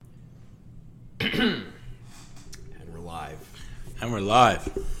And we're live.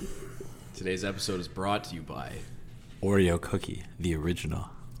 Today's episode is brought to you by Oreo cookie, the original.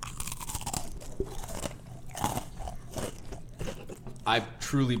 I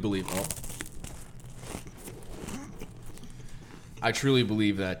truly believe that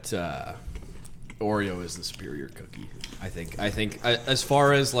Oreo is the superior cookie. I think as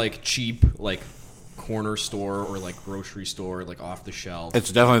far as like cheap like corner store or like grocery store like off the shelf.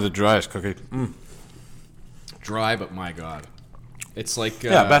 It's definitely the driest cookie. Dry, but my god. It's like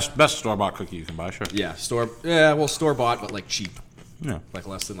best store-bought cookie you can buy, sure. store bought but like cheap. Yeah. Like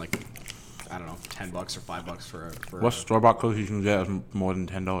less than like I don't know, $10 or $5 for What store-bought cookies you can get is more than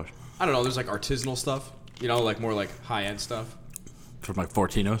 $10? I don't know, there's like artisanal stuff, you know, like more like high-end stuff. From like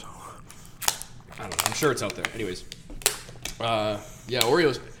Fortinos? I don't know. I'm sure it's out there. Anyways,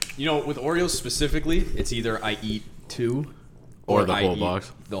 Oreos. You know, with Oreos specifically, it's either I eat two Or the I whole eat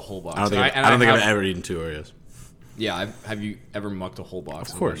box. The whole box. I don't think I've ever eaten 2 Oreos. Yeah, have you ever mucked a whole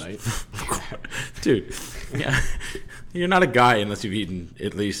box Of course. in one night? Dude, yeah. You're not a guy unless you've eaten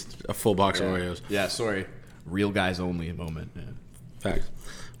at least a full box of Oreos. Yeah, sorry. Real guys only moment. Yeah. Facts.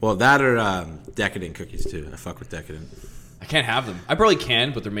 Well, that or Decadent cookies, too. I fuck with Decadent. I can't have them. I probably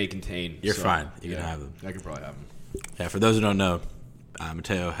can, but they're may contain. You're fine. You can have them. I can probably have them. Yeah, for those who don't know,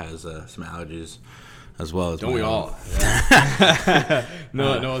 Mateo has some allergies as well as Don't we own. all? Yeah.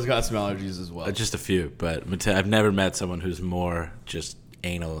 Noah's got some allergies as well. Just a few, but Mateo, I've never met someone who's more just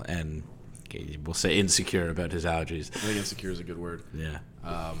anal and we'll say insecure about his allergies. I think insecure is a good word. Yeah.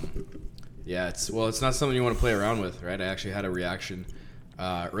 It's not something you want to play around with, right? I actually had a reaction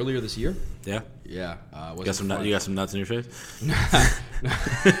earlier this year. Yeah. Yeah. You got some nuts in your face?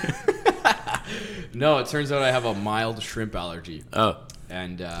 No, it turns out I have a mild shrimp allergy. Oh.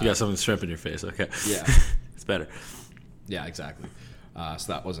 And You got something shrimp in your face. Okay. Yeah. It's better. Yeah, exactly.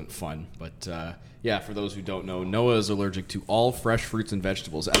 So that wasn't fun. But for those who don't know, Noah is allergic to all fresh fruits and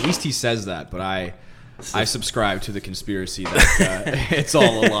vegetables. At least he says that, but I subscribe to the conspiracy that it's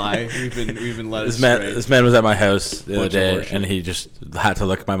all a lie. We've been led astray. This man was at my house the other day, Bullshit. and he just had to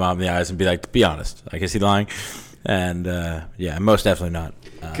look my mom in the eyes and be like, "Be honest. Like, is he lying?" And most definitely not.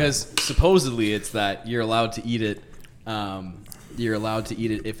 Because supposedly it's that you're allowed to eat it. You're allowed to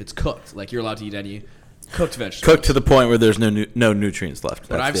eat it if it's cooked. Like you're allowed to eat any cooked vegetables. Cooked to the point where there's no nutrients left.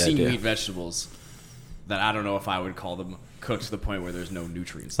 But That's I've the seen idea. you eat vegetables that I don't know if I would call them cooked to the point where there's no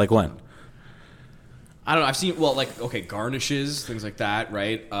nutrients. Like when? I don't know. I've seen, garnishes, things like that,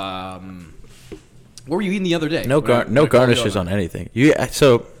 right? What were you eating the other day? No garnishes on anything.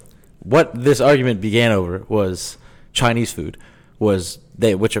 So what this argument began over was Chinese food, which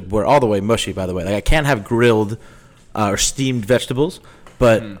were all the way mushy, by the way. Like I can't have grilled or steamed vegetables,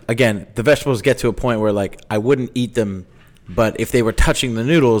 but again, the vegetables get to a point where like I wouldn't eat them, but if they were touching the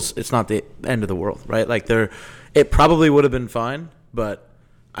noodles, it's not the end of the world, right? Like it probably would have been fine, but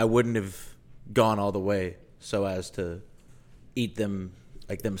I wouldn't have gone all the way so as to eat them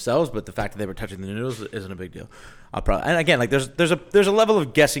like themselves. But the fact that they were touching the noodles isn't a big deal. And again, like there's a level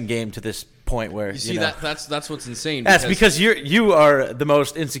of guessing game to this point where You see, that's what's insane. That's because you are the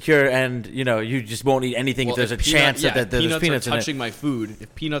most insecure, and you just won't eat anything if there's a chance that there's peanuts in it.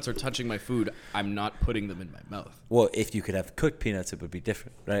 If peanuts are touching my food, I'm not putting them in my mouth. Well, if you could have cooked peanuts, it would be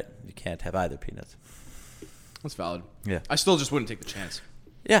different, right? You can't have either peanuts. That's valid. Yeah. I still just wouldn't take the chance.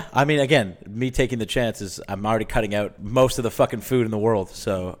 Yeah, I mean, again, me taking the chance is I'm already cutting out most of the fucking food in the world,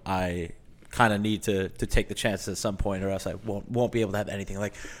 so I kind of need to take the chance at some point, or else I won't be able to have anything.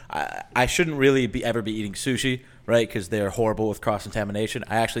 Like I shouldn't really ever be eating sushi, right? Because they're horrible with cross contamination.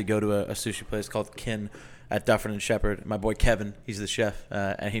 I actually go to a sushi place called Kin at Dufferin and Shepherd. My boy Kevin, he's the chef,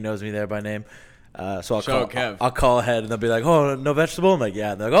 and he knows me there by name. So I'll call ahead, and they'll be like, "Oh, no vegetable." I'm like,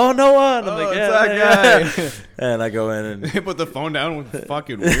 "Yeah." And they're like, "Oh, no one." I'm like, "Yeah, it's that guy." And I go in and They put the phone down with the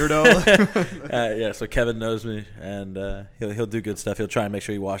fucking weirdo. so Kevin knows me, and he'll do good stuff. He'll try and make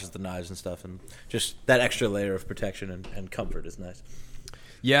sure he washes the knives and stuff, and just that extra layer of protection and comfort is nice.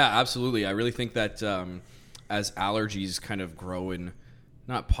 Yeah, absolutely. I really think that as allergies kind of grow in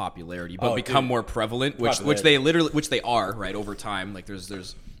not popularity, but become more prevalent, which they are, right, over time. Like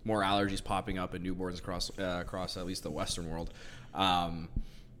there's more allergies popping up in newborns across at least the Western world.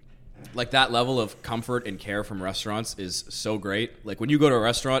 Like that level of comfort and care from restaurants is so great. Like when you go to a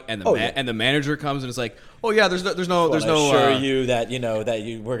restaurant and the manager comes and it's like, "Oh yeah, there's no assure you that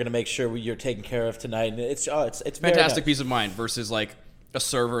we're gonna make sure you're taken care of tonight." And it's fantastic peace of mind versus like a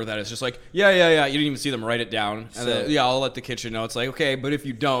server that is just like, yeah, you didn't even see them write it down, and then I'll let the kitchen know. It's like, okay, but if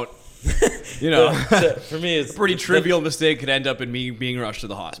you don't, for me, it's a pretty trivial mistake could end up in me being rushed to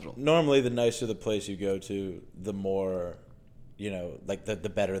the hospital. Normally, the nicer the place you go to, the more like the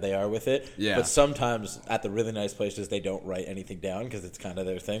better they are with it. Yeah. But sometimes at the really nice places, they don't write anything down because it's kind of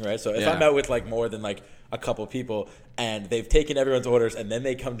their thing, right? So if I'm out with like more than like a couple people and they've taken everyone's orders and then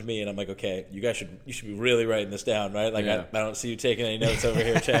they come to me and I'm like, okay, you should be really writing this down, right? Like I don't see you taking any notes over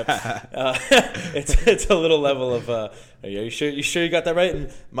here, champ. It's a little level of, are you sure you got that right?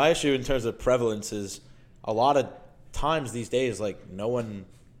 And my issue in terms of prevalence is a lot of times these days, like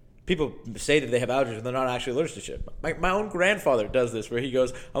people say that they have allergies and they're not actually allergic to shit. My own grandfather does this where he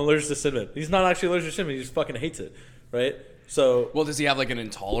goes, I'm allergic to cinnamon. He's not actually allergic to cinnamon. He just fucking hates it, right? So, well, does he have like an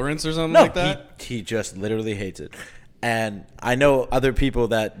intolerance or something no, like that? He just literally hates it. And I know other people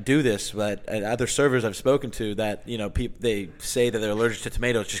that do this, and other servers I've spoken to that, they say that they're allergic to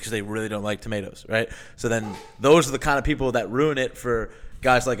tomatoes just because they really don't like tomatoes, right? So then those are the kind of people that ruin it for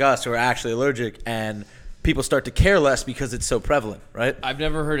guys like us who are actually allergic, and people start to care less because it's so prevalent, right? I've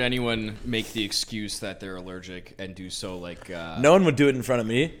never heard anyone make the excuse that they're allergic and do so like... No one would do it in front of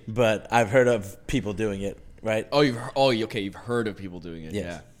me, but I've heard of people doing it, right? You've heard of people doing it.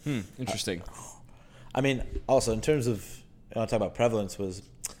 Yes. Yeah. Interesting. I mean, also in terms of, I want to talk about prevalence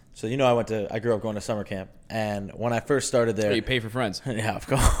so I grew up going to summer camp, and when I first started there... you pay for friends. Yeah, of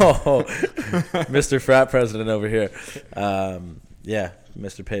course. Mr. Frat President over here. Yeah,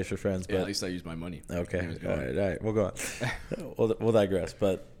 Mr. Pays for Friends. But, at least I used my money. Okay. All right. We'll go on. We'll digress.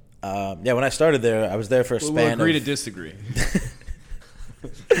 But, when I started there, I was there for a span We'll agree to disagree.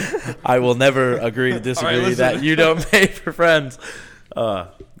 I will never agree to disagree that you don't pay for friends.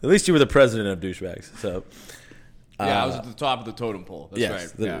 At least you were the president of douchebags. So, I was at the top of the totem pole. That's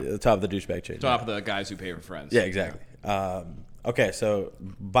yes, right. The top of the douchebag chain. Top of the guys who pay for friends. Yeah, exactly. Okay, so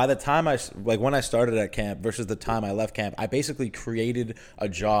by the time when I started at camp versus the time I left camp, I basically created a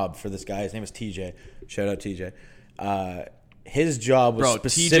job for this guy. His name is TJ. Shout out TJ. His job was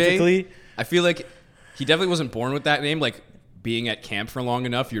specifically... TJ, I feel like he definitely wasn't born with that name. Like, being at camp for long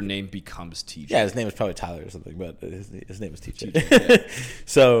enough, your name becomes TJ. Yeah, his name was probably Tyler or something, but his name was TJ. Yeah.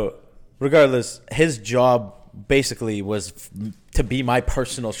 So, regardless, his job basically was to be my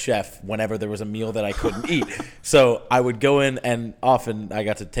personal chef whenever there was a meal that I couldn't eat. So I would go in, and often I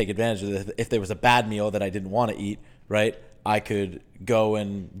got to take advantage of it. If there was a bad meal that I didn't want to eat, right, I could go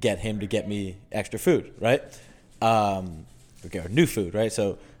and get him to get me extra food, right? New food, right?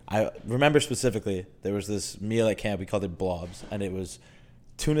 So I remember specifically there was this meal at camp, we called it blobs, and it was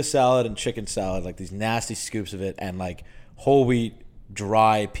tuna salad and chicken salad, like these nasty scoops of it, and like whole wheat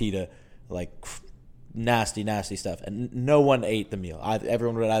dry pita, like nasty stuff. And no one ate the meal.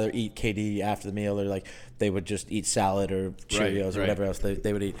 Everyone would either eat KD after the meal, or like they would just eat salad or Cheerios or whatever else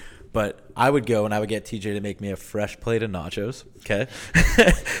they would eat. But I would go and I would get TJ to make me a fresh plate of nachos. Okay.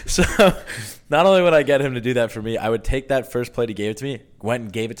 So not only would I get him to do that for me, I would take that first plate he gave it to me, went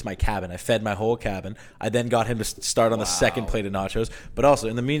and gave it to my cabin. I fed my whole cabin. I then got him to start on the second plate of nachos. But also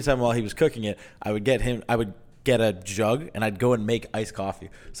in the meantime, while he was cooking it, I would get a jug and I'd go and make iced coffee.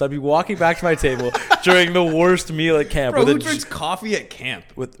 So I'd be walking back to my table during the worst meal at camp. Bro, who drinks coffee at camp?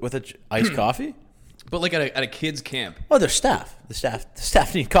 With iced coffee? But like at a kid's camp. Oh, there's staff. The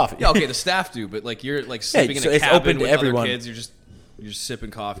staff need coffee. Yeah, okay, the staff do, but like you're like sleeping in a cabin with other kids, you're just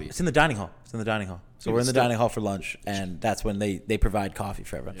sipping coffee. It's in the dining hall. So we're in the dining hall for lunch, and that's when they provide coffee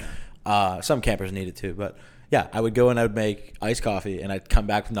for everyone. Yeah. Some campers need it too, but yeah, I would go and I would make iced coffee, and I'd come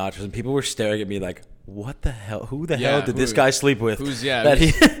back from nachos, and people were staring at me like, what the hell? Who the hell did this guy sleep with?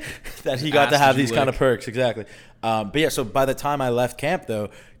 That he got to have these kind of perks? Exactly. But yeah, so by the time I left camp, though,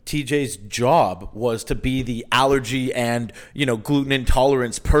 TJ's job was to be the allergy and gluten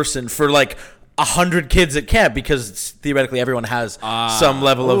intolerance person for like 100 kids at camp, because theoretically everyone has some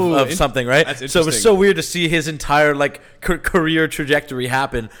level of something, right? So it was so weird to see his entire like career trajectory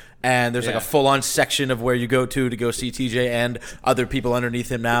happen. And there's like a full-on section of where you go to go see TJ and other people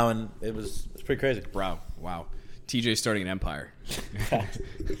underneath him now, and it's pretty crazy. Bro, wow. TJ's starting an empire.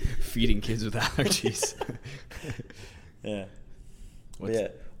 Feeding kids with allergies. Yeah.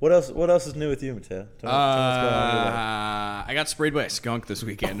 What else is new with you, Mateo? Tell me what's going on with that. I got sprayed by a skunk this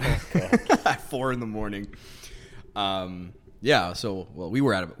weekend at 4 a.m. So we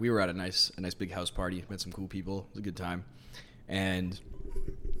were at a nice big house party. Met some cool people. It was a good time. And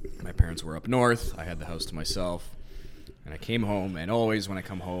my parents were up north. I had the house to myself. And I came home, and always when I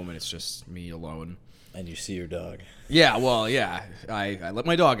come home and it's just me alone. And you see your dog. Yeah, well, yeah. I let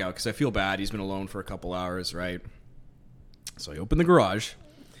my dog out because I feel bad. He's been alone for a couple hours, right? So I open the garage,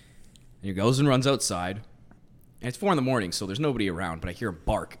 and he goes and runs outside. And it's 4 a.m, so there's nobody around, but I hear him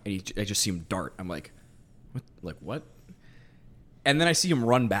bark, and I just see him dart. I'm like, what? Like, what? And then I see him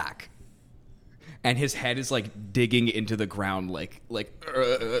run back. And his head is, like, digging into the ground like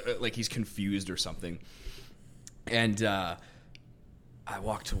he's confused or something. And I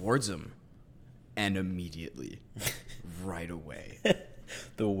walk towards him, and immediately, right away,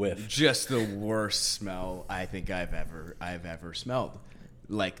 the whiff, just the worst smell I think I've ever smelled.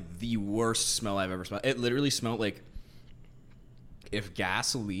 Like the worst smell I've ever smelled. It literally smelled like if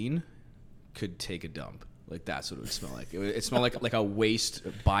gasoline could take a dump. Like that's what it would smell like. It smelled like a waste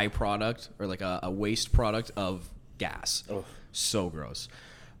byproduct or like a waste product of gas. Oh. So gross.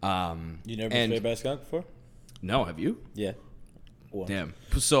 You never been sprayed by a skunk before? No, have you? Yeah. Once. Damn.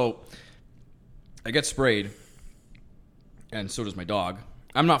 So I get sprayed, and so does my dog.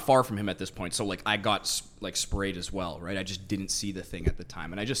 I'm not far from him at this point, so like I got like sprayed as well, right? I just didn't see the thing at the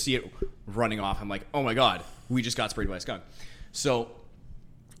time, and I just see it running off. I'm like, oh my god, we just got sprayed by a skunk. So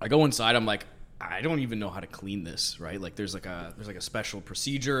I go inside. I'm like, I don't even know how to clean this, right? Like there's like a special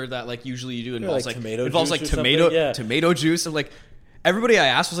procedure that like usually you do. It involves like tomato juice. I'm like, everybody I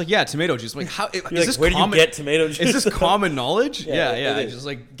asked was like, yeah, tomato juice. I'm like, how is this where common? Do you get tomato juice? Is this common knowledge? Yeah. I just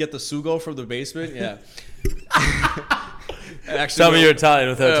like get the sugo from the basement. Yeah. Actually, tell me you're Italian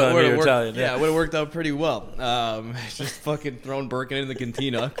without telling me you're Italian. Yeah, it would have worked out pretty well. Just fucking thrown Birkin in the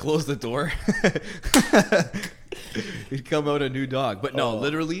cantina, close the door. He'd come out a new dog. But no,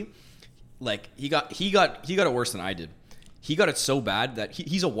 literally, like he got it worse than I did. He got it so bad that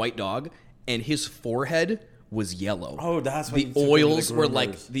he's a white dog and his forehead was yellow. Oh, that's why the oils were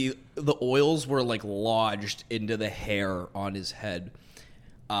like the oils were like lodged into the hair on his head.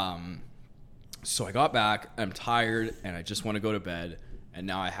 So I got back, I'm tired, and I just want to go to bed, and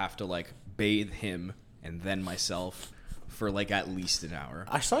now I have to, like, bathe him and then myself for, like, at least an hour.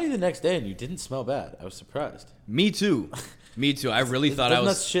 I saw you the next day, and you didn't smell bad. I was surprised. Me too. I really thought I was...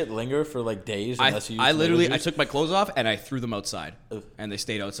 Doesn't that shit linger for, like, days unless you I took my clothes off, and I threw them outside, and they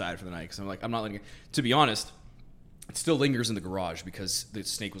stayed outside for the night, because I'm like, I'm not letting it... To be honest, it still lingers in the garage, because the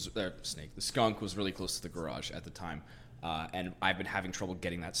skunk was really close to the garage at the time. And I've been having trouble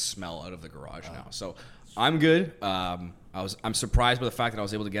getting that smell out of the garage now. So I'm good. I'm surprised by the fact that I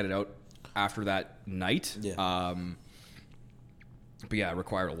was able to get it out after that night. Yeah. But yeah, it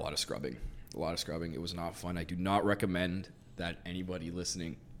required a lot of scrubbing. It was not fun. I do not recommend that anybody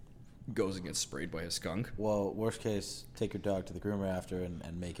listening goes and gets sprayed by a skunk. Well, worst case, take your dog to the groomer after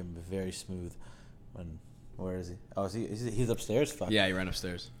and make him very smooth. Where is he? Oh, he's upstairs? Fuck. Yeah, he ran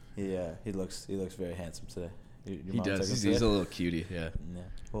upstairs. He looks very handsome today. He does. He's a little cutie. Yeah.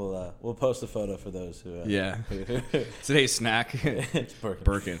 We'll post a photo for those who. Yeah. Today's snack. It's Birkin.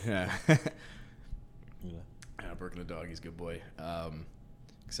 Birkin. Yeah. Birkin the dog. He's a good boy.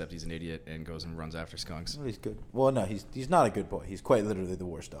 Except he's an idiot and goes and runs after skunks. Well, he's good. Well, no, he's not a good boy. He's quite literally the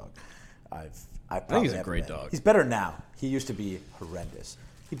worst dog I think he's a great dog. He's better now. He used to be horrendous.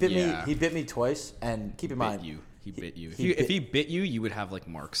 He bit me twice, and keep in mind. He bit you. If he bit you, you would have like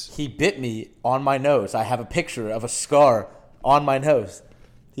marks. He bit me on my nose. I have a picture of a scar on my nose.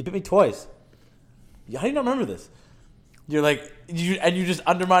 He bit me twice. How do you not remember this? You're like, you just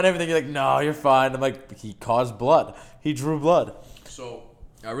undermine everything. You're like, no, you're fine. I'm like, he caused blood. He drew blood. So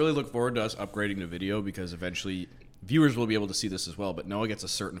I really look forward to us upgrading the video because eventually viewers will be able to see this as well. But Noah gets a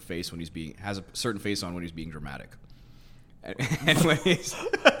certain face has a certain face on when he's being dramatic. Anyways,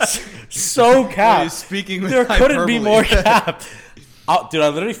 so cap. Speaking with there couldn't be more cap. Dude, I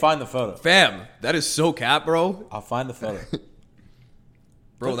literally find the photo. Fam, that is so cap, bro. I'll find the photo.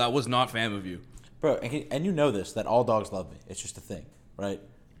 Bro, that was not fam of you. Bro, and you know this, that all dogs love me. It's just a thing, right?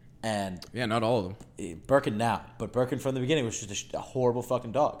 And yeah, not all of them. Birkin now, but Birkin from the beginning was just a horrible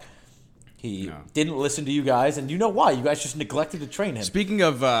fucking dog. He didn't listen to you guys, and you know why? You guys just neglected to train him. Speaking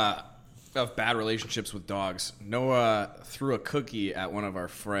of bad relationships with dogs, Noah threw a cookie at one of our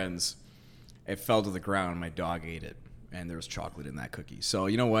friends. It fell to the ground. My dog ate it, and there was chocolate in that cookie. So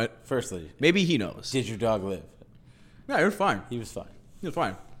you know what? Firstly, maybe he knows. Did your dog live? Yeah, he was fine. He was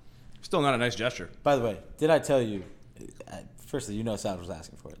fine. Still not a nice gesture. By the way, did I tell you? Firstly, you know Sal was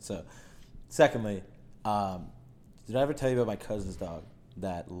asking for it. So, secondly, did I ever tell you about my cousin's dog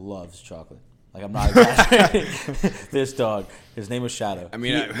that loves chocolate? Like, I'm not exaggerating. This dog, his name was Shadow. I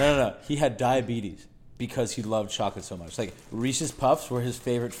mean, no. He had diabetes because he loved chocolate so much. Like, Reese's Puffs were his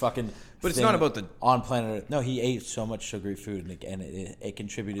favorite fucking But it's not about the... On planet Earth. No, he ate so much sugary food, and it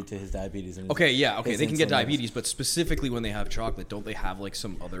contributed to his diabetes. And okay, they can get diabetes, but specifically when they have chocolate, don't they have, like,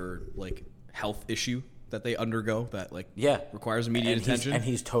 some other, like, health issue that they undergo that, like, requires immediate attention? And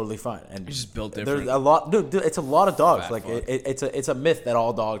he's totally fine. And he's just built different. There's a lot... Dude, it's a lot of dogs. Like, it's a myth that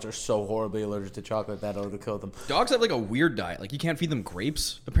all dogs are so horribly allergic to chocolate that it'll kill them. Dogs have, like, a weird diet. Like, you can't feed them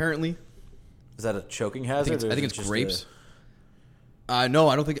grapes, apparently. Is that a choking hazard? I think it's grapes. No,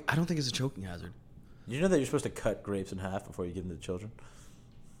 I don't think it's a choking hazard. You know that you're supposed to cut grapes in half before you give them to children?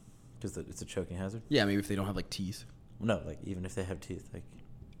 Because it's a choking hazard? Yeah, maybe if they don't have, like, teeth. No, like even if they have teeth, like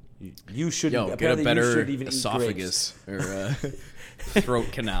you shouldn't. Yo, get a better even esophagus or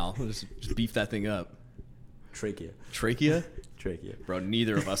throat canal. Just beef that thing up. Trachea. Trachea? Trachea. Bro,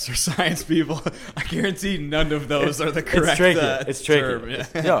 neither of us are science people. I guarantee none of those are the correct it's trachea. term. Yeah.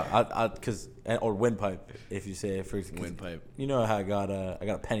 No, because or windpipe. If you say for windpipe. You know how I got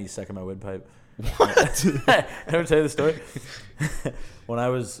a penny stuck in my windpipe. What? I ever tell you the story? When I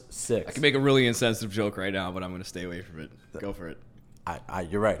was 6. I can make a really insensitive joke right now, but I'm going to stay away from it. Go for it.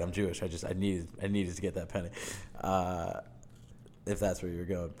 You're right. I'm Jewish. I needed to get that penny, if that's where you were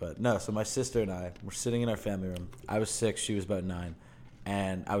going. But no. So my sister and I were sitting in our family room. I was 6. She was about 9,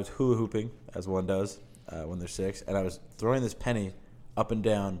 and I was hula hooping as one does when they're 6. And I was throwing this penny up and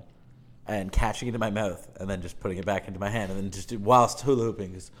down, and catching it in my mouth, and then just putting it back into my hand, and then just whilst hula hooping.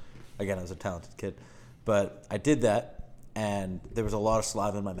 Because again, I was a talented kid, but I did that, and there was a lot of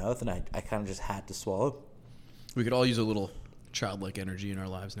saliva in my mouth, and I kind of just had to swallow. We could all use a little childlike energy in our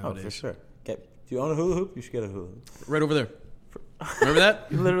lives nowadays. Oh, for sure. Do you own a hula hoop? You should get a hula hoop. Right over there. Remember that?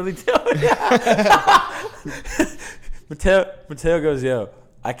 You literally do. Mateo goes, yo,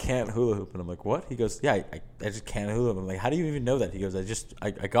 I can't hula hoop. And I'm like, what? He goes, yeah, I just can't hula hoop. I'm like, how do you even know that? He goes,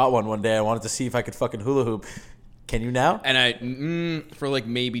 I got one day. I wanted to see if I could fucking hula hoop. Can you now? And for like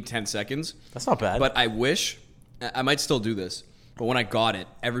maybe 10 seconds. That's not bad. But I wish, I might still do this, but when I got it,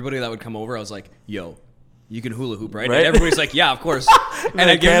 everybody that would come over, I was like, yo, you can hula hoop, right? And everybody's like, yeah, of course. And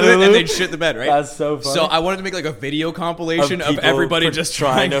I'd give it, and they'd shit the bed, right? That's so funny. So I wanted to make like a video compilation of everybody just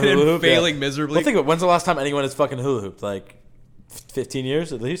trying to hula hoop, failing miserably. Well, think of it. When's the last time anyone has fucking hula hooped? Like 15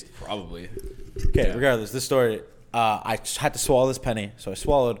 years at least? Probably. Okay, regardless, this story, I had to swallow this penny, so I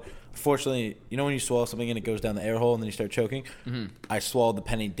swallowed. Fortunately, you know when you swallow something and it goes down the air hole and then you start choking? Mm-hmm. I swallowed the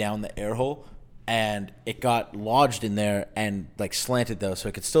penny down the air hole, and it got lodged in there and like slanted though, so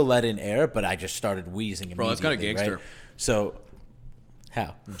it could still let in air, but I just started wheezing immediately. Bro, that's kind of gangster. Right? So,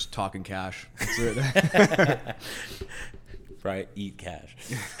 how? I'm just talking cash. That's it. Right? Eat cash.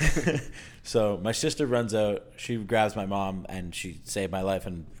 So my sister runs out. She grabs my mom, and she saved my life,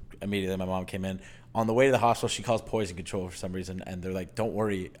 and immediately my mom came in. On the way to the hospital, she calls poison control for some reason, and they're like, don't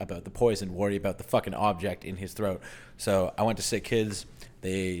worry about the poison, worry about the fucking object in his throat. So I went to Sick Kids.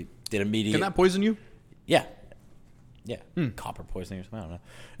 They did immediate... Can that poison you? Yeah. Yeah. Copper poisoning or something, I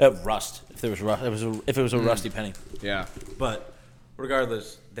don't know. Rust. If there was rust, if it was a rusty penny. Yeah. But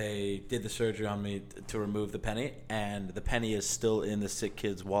regardless, they did the surgery on me to remove the penny, and the penny is still in the Sick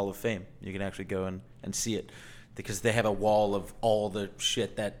Kids Wall of Fame. You can actually go and see it, because they have a wall of all the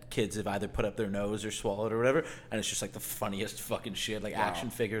shit that kids have either put up their nose or swallowed or whatever, and it's just like the funniest fucking shit, like action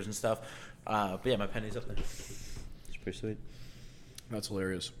figures and stuff. But yeah, my penny's up there. It's pretty sweet. That's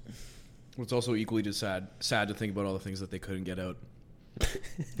hilarious. It's also equally just sad to think about all the things that they couldn't get out.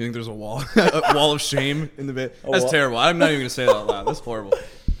 You think there's a wall of shame in the bit? That's terrible. I'm not even gonna say that out loud. That's horrible.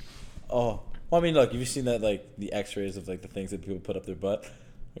 Oh, well, I mean, look, have you seen that, like the X-rays of like the things that people put up their butt?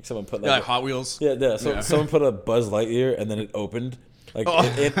 Like someone put like Hot Wheels. Yeah. Someone put a Buzz Lightyear and then it opened. Like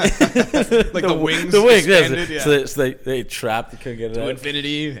like the wings. The wings. Expanded, yeah. So they trapped. They couldn't get it to out.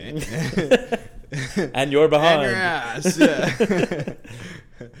 infinity. And you're behind. And your ass. Yeah.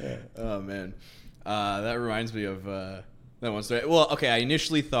 Oh man, that reminds me of that one story. Well, okay, I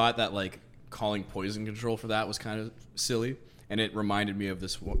initially thought that like calling poison control for that was kind of silly, and it reminded me of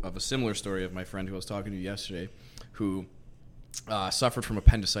a similar story of my friend who I was talking to yesterday, who suffered from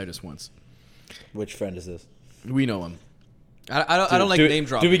appendicitis once. Which friend is this? We know him. I don't like name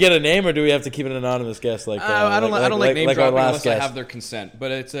dropping. Do we get a name, or do we have to keep it an anonymous guest? Like I don't like name dropping unless I have their consent.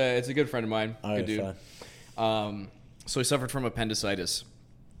 But it's a good friend of mine. Good dude. So he suffered from appendicitis,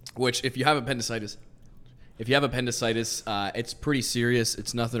 which if you have appendicitis, it's pretty serious.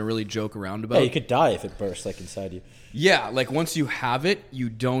 It's nothing to really joke around about. Yeah, you could die if it bursts like inside you. Yeah, like once you have it, you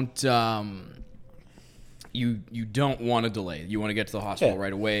don't you don't want to delay. You want to get to the hospital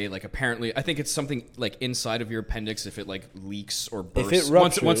right away. Like apparently, I think it's something like inside of your appendix. If it like leaks or bursts, if it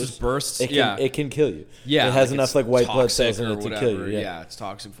ruptures, once it bursts, it can kill you. Yeah, it has enough like white blood cells in it to kill you. Yeah, it's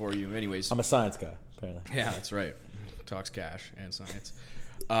toxic for you. Anyways, I'm a science guy apparently. Yeah, that's right. Talks cash and science.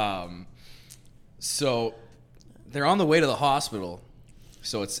 So they're on the way to the hospital.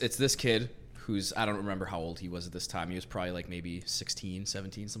 So it's this kid who's, I don't remember how old he was at this time. He was probably like maybe 16,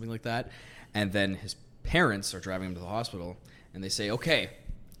 17, something like that. And then his parents are driving him to the hospital, and they say, okay,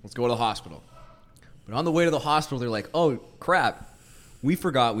 let's go to the hospital. But on the way to the hospital, they're like, oh, crap, we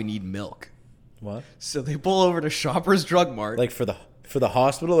forgot we need milk. What? So they pull over to Shoppers Drug Mart. Like for the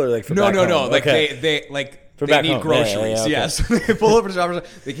hospital or like for no. back home? Like okay. they like for they back need home. groceries. Yeah, okay. Yes. They pull over to Shoppers.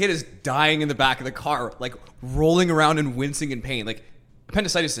 The kid is dying in the back of the car, like rolling around and wincing in pain. Like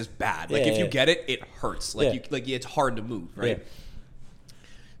appendicitis is bad. Like if you get it, it hurts. Like it's hard to move, right? Yeah.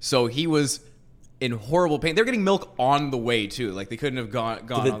 So he was in horrible pain. They're getting milk on the way too. Like they couldn't have gone.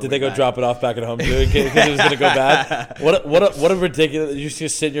 Did they go drop it off back at home too because it was going to go bad? What a ridiculous! You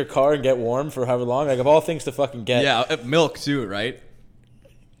just sit in your car and get warm for however long. Like of all things to fucking get. Yeah, milk too, right?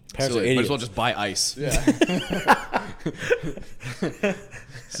 Parents so are idiots. might as well just buy ice. Yeah.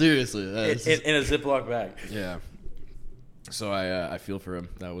 Seriously, in a Ziploc bag. Yeah. So I feel for him.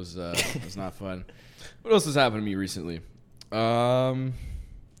 That was not fun. What else has happened to me recently?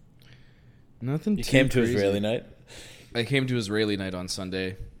 Nothing. You came to crazy. Israeli night. I came to Israeli night on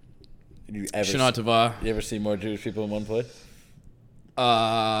Sunday. You Shana Tova. You ever see more Jewish people in one place? You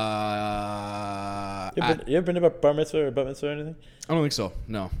ever been to a bar mitzvah or a bat mitzvah or anything? I don't think so.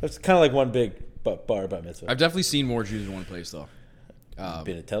 No. It's kind of like one big bar bat mitzvah. I've definitely seen more Jews in one place though.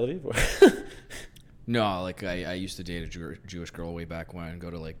 Been to Tel Aviv? No, like I used to date a Jewish girl way back when and go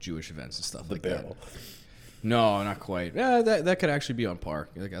to like Jewish events and stuff like that. No, not quite. Yeah, that could actually be on par.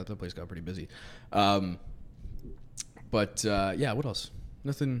 Like, that place got pretty busy. But yeah, what else?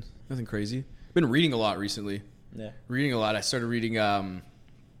 Nothing crazy. Been reading a lot recently. Yeah. Reading a lot. I started reading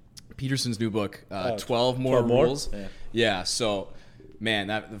Peterson's new book, 12 More Rules. Yeah. So, man,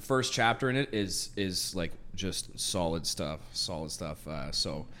 the first chapter in it is like just solid stuff.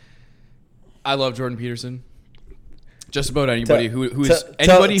 So, I love Jordan Peterson. Just about anybody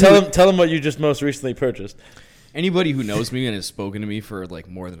tell him what you just most recently purchased. Anybody who knows me and has spoken to me for like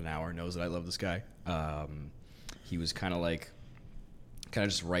more than an hour knows that I love this guy. He was kind of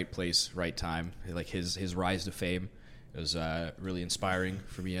just right place, right time. Like his rise to fame. It was really inspiring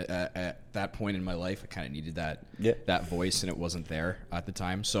for me at that point in my life. I kind of needed that voice, and it wasn't there at the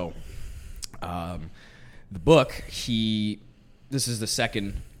time. So, the book, this is the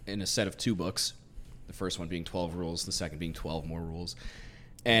second in a set of 2 books. The first one being 12 Rules, the second being 12 More Rules.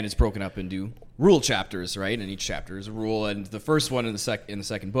 And it's broken up into rule chapters, right? And each chapter is a rule. And the first one in the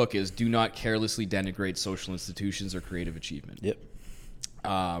second book is do not carelessly denigrate social institutions or creative achievement. Yep.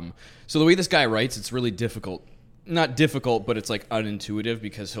 So the way this guy writes, it's really difficult. Not difficult, but it's like unintuitive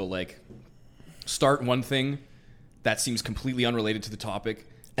because he'll like start one thing that seems completely unrelated to the topic.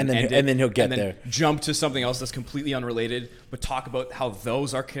 And then he'll get there. Jump to something else that's completely unrelated, but talk about how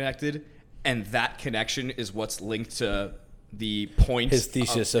those are connected. And that connection is what's linked to the point. His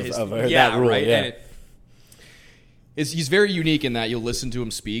thesis of that rule. Right? Yeah. And he's very unique in that you'll listen to him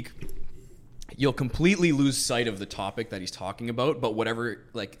speak. You'll completely lose sight of the topic that he's talking about, but whatever,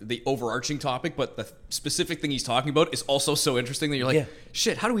 like the overarching topic, but the specific thing he's talking about is also so interesting that you're like,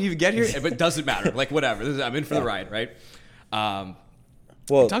 shit, how do we even get here? But it doesn't matter. Like, whatever. I'm in for the ride, right? Well,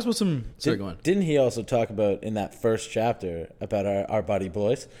 he talks about some... Sorry, go on. Didn't he also talk about, in that first chapter, about our buddy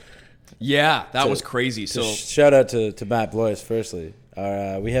Blois? Yeah, that was crazy. So shout out to Matt Blois, firstly.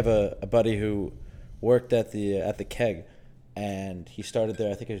 We have a buddy who worked at the Keg, and he started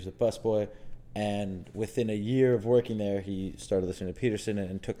there. I think he was a busboy, and within a year of working there, he started listening to Peterson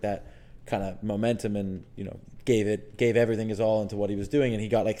and took that kind of momentum and gave everything his all into what he was doing, and he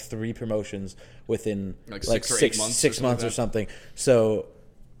got like 3 promotions within like 6 months or something. So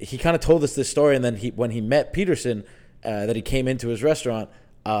he kind of told us this story, and then when he met Peterson, that he came into his restaurant.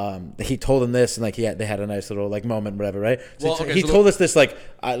 He told him this, and like they had a nice little like moment, whatever, right? So he told us this like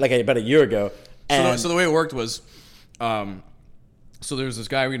about a year ago. And so the way it worked was, so there's this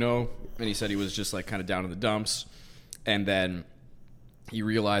guy we know, and he said he was just like kind of down in the dumps, and then he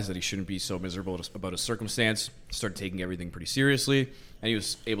realized that he shouldn't be so miserable about his circumstance. Started taking everything pretty seriously, and he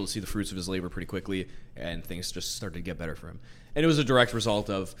was able to see the fruits of his labor pretty quickly, and things just started to get better for him. And it was a direct result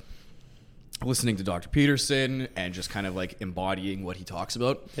of listening to Dr. Peterson and just kind of like embodying what he talks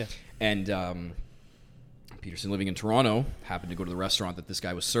about. Yeah. And Peterson, living in Toronto, happened to go to the restaurant that this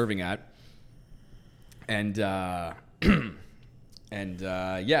guy was serving at. And so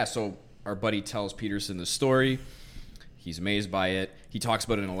our buddy tells Peterson the story. He's amazed by it. He talks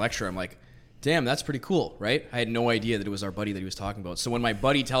about it in a lecture. I'm like, damn, that's pretty cool, right? I had no idea that it was our buddy that he was talking about. So when my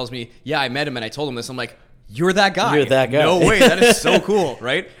buddy tells me, yeah, I met him and I told him this, I'm like, you're that guy. You're that guy. No way. That is so cool,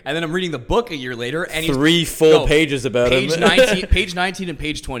 right? And then I'm reading the book a year later, and 3 full pages about him. Page 19 and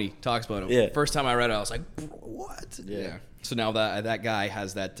page 20 talks about him. Yeah. First time I read it, I was like, what? Yeah. So now that guy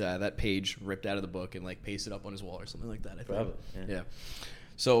has that page ripped out of the book and like pasted up on his wall or something like that. I think. Probably. Yeah.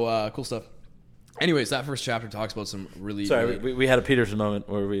 So cool stuff. Anyways, that first chapter talks about some really... Sorry, we had a Peterson moment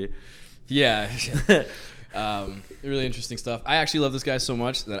where we... Yeah. Really interesting stuff. I actually love this guy so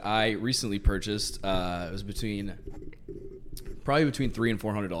much that I recently purchased. It was probably between $300 and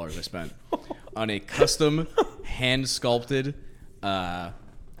 $400 I spent on a custom hand sculpted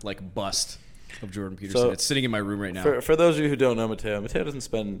like bust of Jordan Peterson. It's sitting in my room right now. For those of you who don't know Mateo doesn't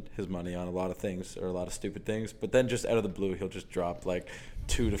spend his money on a lot of things or a lot of stupid things, but then just out of the blue, he'll just drop like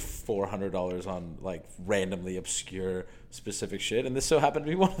 $200 to $400 on like randomly obscure specific shit, and this so happened to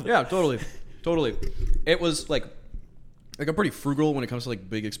be one of them. Yeah, totally. It was like I'm pretty frugal when it comes to like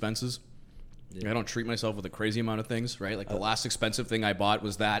big expenses. Yeah. I don't treat myself with a crazy amount of things, right? Like the last expensive thing I bought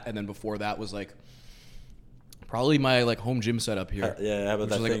was that, and then before that was like probably my like home gym setup here. How about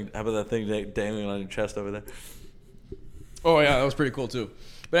that thing? How about that thing dangling on your chest over there? Oh yeah, that was pretty cool too.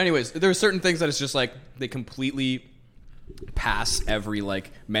 But anyways, there are certain things that it's just like they completely pass every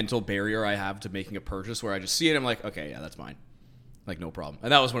like mental barrier I have to making a purchase, where I just see it and I'm like, okay, yeah, that's mine. Like no problem.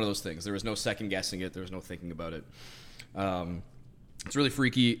 And that was one of those things. There was no second guessing it. There was no thinking about it. It's really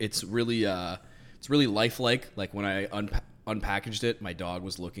freaky. It's really lifelike. Like when I unpackaged it, my dog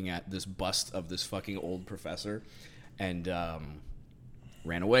was looking at this bust of this fucking old professor and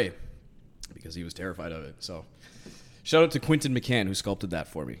ran away because he was terrified of it. So shout out to Quentin McCann who sculpted that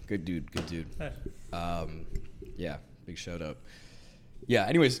for me. Good dude. Nice. Yeah, big shout out. Yeah,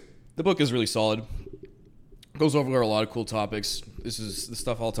 anyways, the book is really solid. Goes over a lot of cool topics. The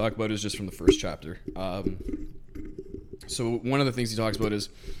stuff I'll talk about is just from the first chapter. So one of the things he talks about is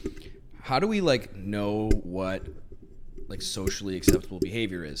how do we like know what like socially acceptable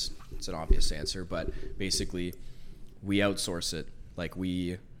behavior is? It's an obvious answer, but basically we outsource it. Like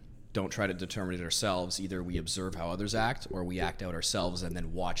we don't try to determine it ourselves. Either we observe how others act or we act out ourselves and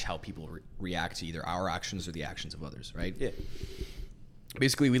then watch how people react to either our actions or the actions of others, right? Yeah.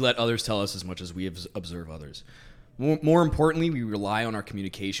 Basically, we let others tell us as much as we observe others. More importantly, we rely on our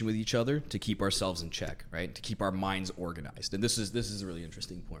communication with each other to keep ourselves in check, right? To keep our minds organized. And this is a really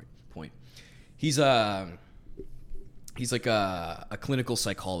interesting point. He's like a clinical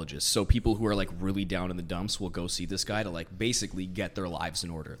psychologist. So people who are like really down in the dumps will go see this guy to like basically get their lives in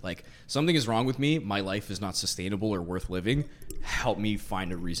order. Like something is wrong with me. My life is not sustainable or worth living. Help me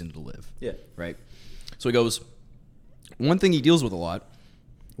find a reason to live. Yeah. Right. So he goes, one thing I deal with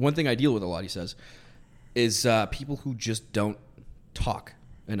a lot, he says, is people who just don't talk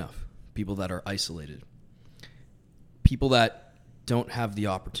enough. People that are isolated. People that don't have the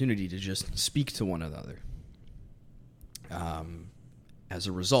opportunity to just speak to one another. As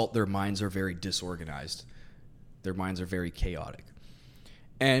a result, their minds are very disorganized. Their minds are very chaotic.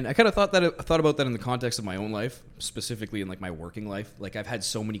 And I kind of thought about that in the context of my own life, specifically in like my working life. Like I've had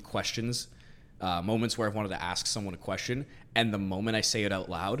so many questions, moments where I've wanted to ask someone a question, and the moment I say it out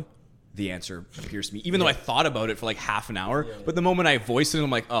loud, the answer appears to me, even though I thought about it for like half an hour. Yeah. But the moment I voice it, I'm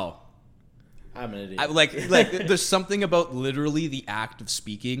like, oh, I'm an idiot. Like there's something about literally the act of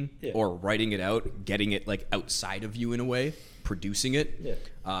speaking or writing it out, getting it like outside of you in a way, producing it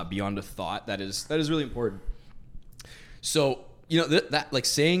beyond a thought that is really important. So, you know, that like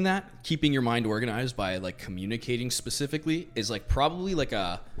saying that, keeping your mind organized by like communicating specifically is like probably like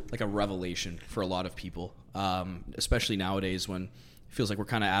a revelation for a lot of people, especially nowadays when it feels like we're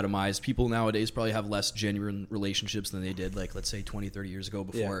kind of atomized. People nowadays probably have less genuine relationships than they did like, let's say 20, 30 years ago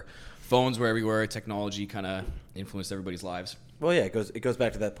before phones were everywhere, technology kind of influenced everybody's lives. Well, yeah, it goes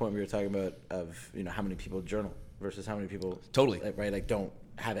back to that point we were talking about of, you know, how many people journal versus how many people right, like don't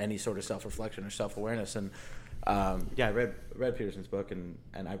have any sort of self-reflection or self-awareness. And I read Peterson's book and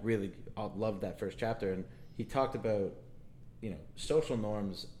I really loved that first chapter, and he talked about, you know, social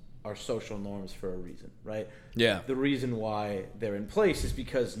norms are social norms for a reason, right? Yeah. The reason why they're in place is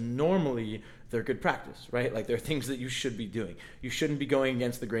because normally they're good practice, right? Like they're things that you should be doing. You shouldn't be going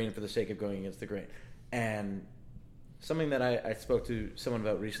against the grain for the sake of going against the grain. And something that I spoke to someone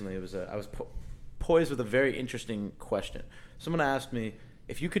about recently, it was I was poised with a very interesting question. Someone asked me,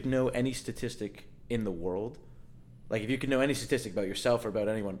 if you could know any statistic in the world, like if you could know any statistic about yourself or about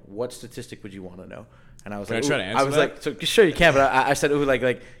anyone, what statistic would you want to know? And I was like, try to answer that? so sure you can, but I said,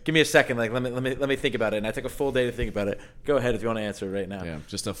 like give me a second, like let me think about it. And I took a full day to think about it. Go ahead if you want to answer it right now. Yeah,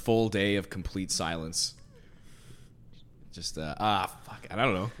 just a full day of complete silence. Just fuck, I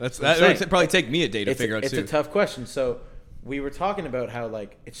don't know. That would probably take me a day to figure out too. It's a tough question. So we were talking about how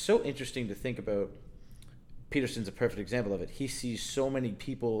like it's so interesting to think about. Peterson's a perfect example of it. He sees so many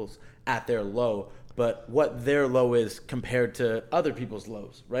people at their low, but what their low is compared to other people's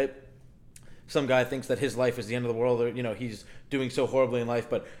lows, right? Some guy thinks that his life is the end of the world, or, you know, he's doing so horribly in life,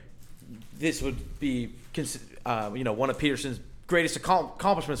 but this would be, you know, one of Peterson's greatest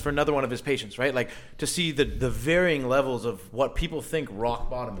accomplishments for another one of his patients, right? Like to see the varying levels of what people think rock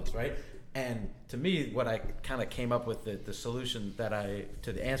bottom is, right? And to me, what I kind of came up with the solution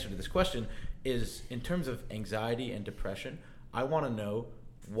to the answer to this question is, in terms of anxiety and depression, I want to know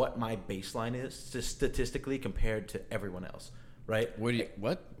what my baseline is statistically compared to everyone else, right?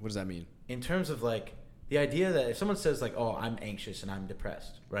 What does that mean? in terms of like the idea that if someone says like, "Oh, I'm anxious and I'm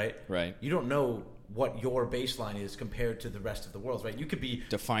depressed," right? Right. You don't know what your baseline is compared to the rest of the world, right? You could be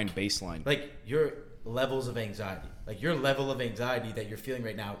define baseline. Like your levels of anxiety, like your level of anxiety that you're feeling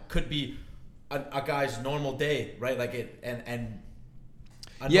right now could be a guy's normal day, right? Like it and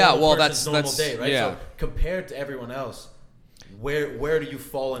a that's normal day, right? Yeah. So compared to everyone else, where do you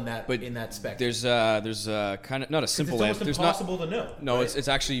fall in that spectrum? There's kind of not a simple answer. It's almost impossible to know. No, right? it's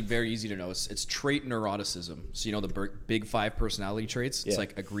actually very easy to know. It's trait neuroticism. So you know the big 5 personality traits. It's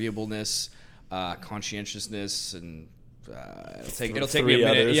like agreeableness, conscientiousness, and it'll take me a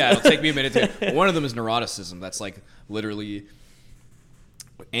minute. Others. Yeah, it'll take me a minute. One of them is neuroticism. That's like literally.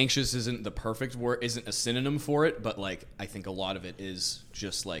 Anxious isn't the perfect word, isn't a synonym for it, but like I think a lot of it is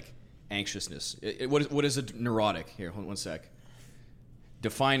just like anxiousness. What is a neurotic? Here, hold on one sec.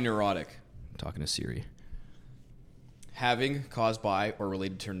 Define neurotic. I'm talking to Siri. Having, caused by, or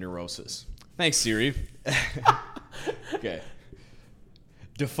related to neurosis. Thanks, Siri. Okay.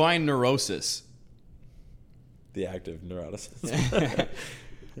 Define neurosis. The act of neuroticism.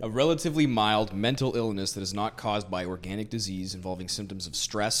 A relatively mild mental illness that is not caused by organic disease involving symptoms of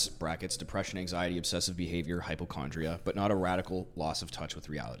stress, brackets, depression, anxiety, obsessive behavior, hypochondria, but not a radical loss of touch with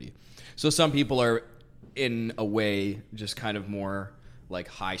reality. So some people are, in a way, just kind of more like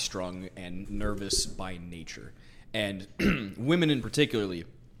high-strung and nervous by nature. And women in particularly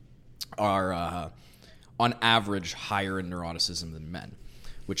are, on average, higher in neuroticism than men,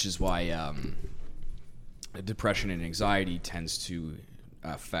 which is why depression and anxiety tends to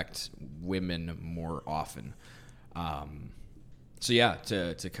affect women more often. So yeah,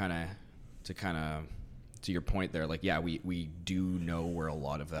 to kind of to your point there, like, yeah, we do know where a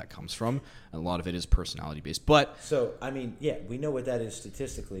lot of that comes from, and a lot of it is personality based. But so, I mean, yeah, we know what that is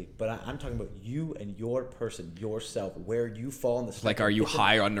statistically, but I'm talking about you and your person, yourself, where you fall in the spectrum. Like, are you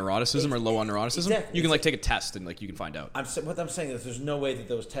high on neuroticism or low on neuroticism? Exactly. You can like take a test and like you can find out. What I'm saying is there's no way that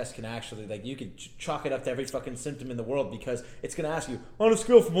those tests can actually, like, you could chalk it up to every fucking symptom in the world, because it's going to ask you, on a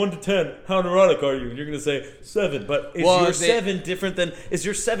scale from 1 to 10, how neurotic are you? And you're going to say 7, but is your 7 different than, is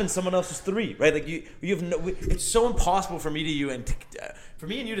your 7 someone else's 3, right? Like, you have no, it's so impossible for me and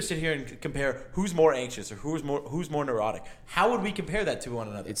you to sit here and compare who's more anxious or who's more neurotic. How would we compare that to one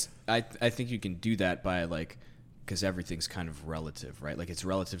another? I think you can do that by like, because everything's kind of relative, right? Like, it's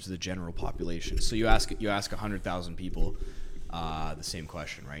relative to the general population. So you ask 100,000 people the same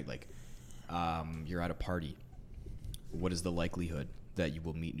question, right? Like, you're at a party. What is the likelihood that you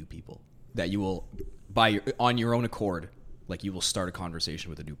will meet new people? That you will, on your own accord, like, you will start a conversation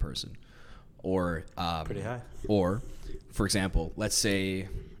with a new person? Or pretty high. Or, for example, let's say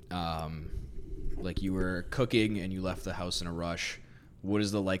like you were cooking and you left the house in a rush. What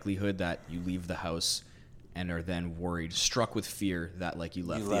is the likelihood that you leave the house and are then worried, struck with fear that like you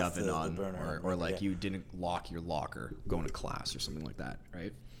left the oven on, or like you didn't lock your locker going to class or something like that,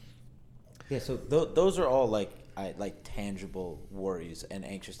 right? Yeah. So those are all like tangible worries and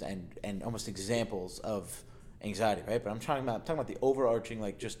anxious and almost examples of anxiety, right? But I'm talking about the overarching,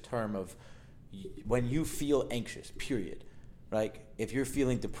 like, just term of when you feel anxious, period. Like, if you're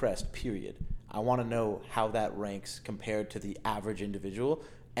feeling depressed, period. I want to know how that ranks compared to the average individual.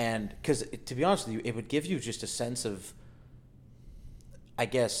 And because, to be honest with you, it would give you just a sense of, I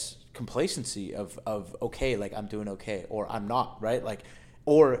guess, complacency of okay, like, I'm doing okay, or I'm not, right? Like,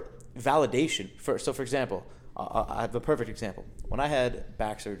 or validation. So, for example, I have a perfect example. When I had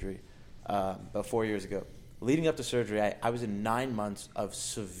back surgery about 4 years ago, leading up to surgery, I was in 9 months of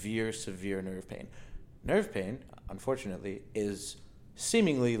severe nerve pain. Nerve pain, unfortunately, is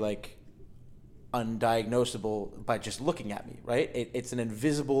seemingly like undiagnosable by just looking at me, right? It's an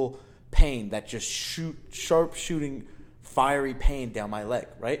invisible pain that just sharp shooting, fiery pain down my leg,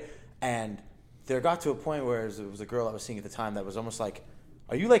 right? And there got to a point where it was a girl I was seeing at the time that was almost like,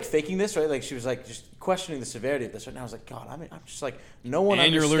 are you like faking this, right? Like, she was like just questioning the severity of this. Right now, I was like, God, I'm just like, no one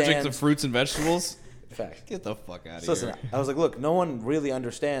understands. And you're allergic to fruits and vegetables? Fact. Get the fuck out of here. Listen, I was like, look, no one really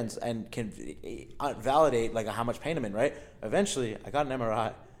understands and can validate like how much pain I'm in, right? Eventually, I got an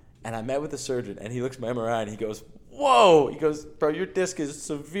MRI, and I met with the surgeon, and he looks at my MRI, and he goes, whoa! He goes, bro, your disc is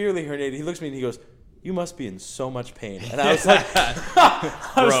severely herniated. He looks at me, and he goes, you must be in so much pain. And I was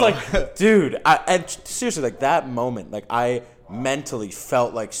like, dude, and seriously, like, that moment, like, I mentally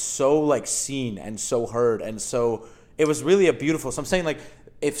felt like so like seen and so heard, and so it was really a beautiful. So I'm saying, like,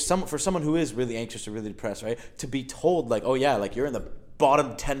 for someone who is really anxious or really depressed, right, to be told like, oh yeah, like, you're in the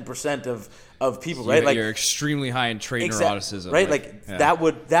bottom 10% of people, right? Like, you're extremely high in trait neuroticism, right? Like, yeah.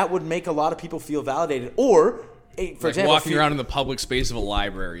 that would make a lot of people feel validated. Or for example, walking around in the public space of a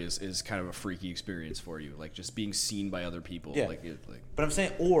library is kind of a freaky experience for you. Like just being seen by other people. Yeah. Like But I'm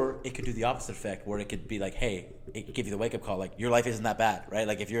saying, or it could do the opposite effect, where it could be like, hey, it could give you the wake up call, like your life isn't that bad, right?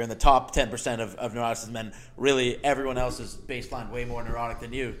 Like if you're in the top 10% of neuroticism, and really everyone else is baseline way more neurotic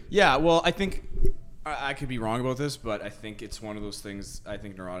than you. Yeah, well, I think I could be wrong about this, but I think it's one of those things. I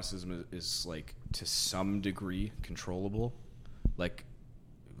think neuroticism is like to some degree controllable, like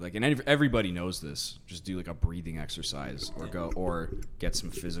and everybody knows this. Just do like a breathing exercise, or get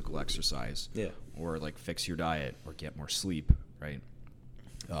some physical exercise, or like fix your diet, or get more sleep, right?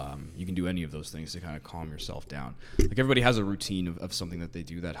 You can do any of those things to kind of calm yourself down. Like everybody has a routine of something that they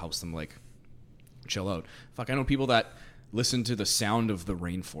do that helps them like chill out. Fuck, I know people that listen to the sound of the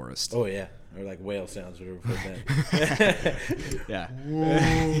rainforest. Oh yeah, or like whale sounds, whatever. Yeah.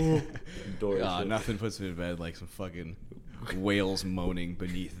 Nothing puts me to bed like some fucking whales moaning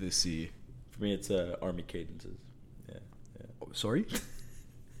beneath the sea. For me, it's army cadences. Yeah. Oh, sorry.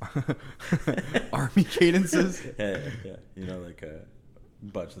 Army cadences. Yeah. You know, like a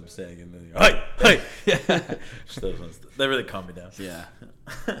bunch of them saying, and then you go, hey. Yeah. Just those ones. They really calm me down. Yeah.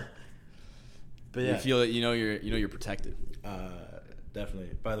 But yeah, you feel that you're protected.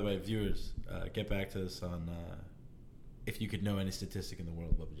 Definitely. By the way, viewers, get back to us on if you could know any statistic in the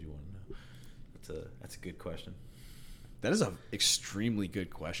world, what would you want to know? That's a good question. That is an extremely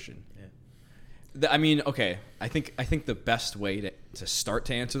good question. Yeah. I mean, okay. I think the best way to start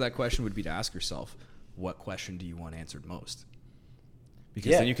to answer that question would be to ask yourself, what question do you want answered most?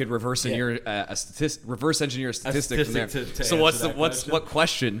 Because then you could reverse engineer a statistic from there. So what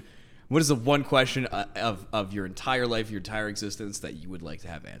question? What is the one question of your entire life, your entire existence that you would like to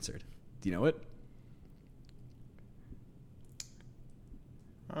have answered? Do you know it?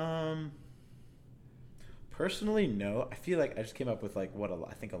 Personally, no. I feel like I just came up with like what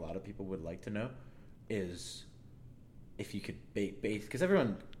I think a lot of people would like to know is if you could base, because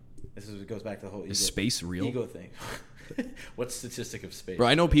everyone, goes back to the whole is space real? Ego thing. What statistic of space? Bro,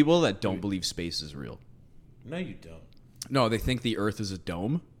 I know people that don't believe space is real. No, you don't. No, they think the Earth is a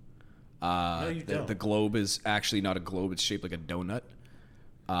dome. No, you don't. The globe is actually not a globe. It's shaped like a donut.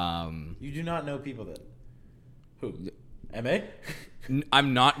 You do not know people that... Who? M.A.?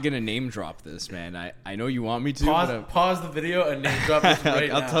 I'm not going to name drop this, man. I know you want me to. Pause the video and name drop this right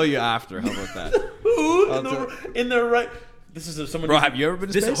now. I'll tell you after. How about that? Who in the right... This is someone... Bro, have you ever been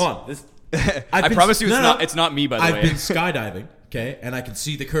to space? Hold on. I promise you it's not me, by the way. I've been skydiving, okay? And I can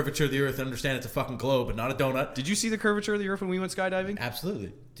see the curvature of the Earth and understand it's a fucking globe and not a donut. Did you see the curvature of the Earth when we went skydiving?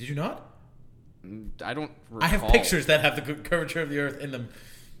 Absolutely. Did you not? I don't recall. I have pictures that have the curvature of the Earth in them.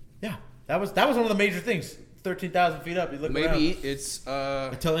 Yeah. That was one of the major things. 13,000 feet up. You look Maybe around. It's...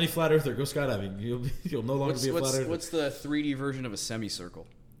 I tell any flat earther, go skydiving. You'll no longer be a flat earther. What's the 3D version of a semicircle?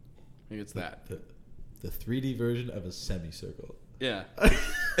 I think it's that. The 3D version of a semicircle. Yeah.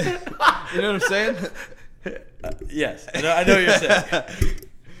 You know what I'm saying? Yes. I know what you're saying.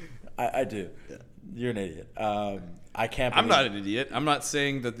 I do. You're an idiot. I can't. I'm not an idiot. I'm not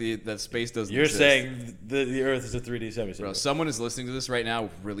saying that space doesn't. You're exist. saying the Earth is a 3D semicircle. Bro, someone is listening to this right now,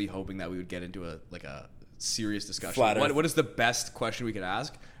 really hoping that we would get into a serious discussion. Flat Earth. What is the best question we could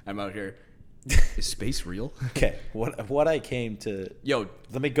ask? I'm out here. Is space real? Okay. What I came to. Yo,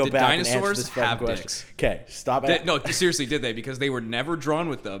 let me go back and answer dinosaurs this have question. dicks. Okay. Stop. No, seriously, did they? Because they were never drawn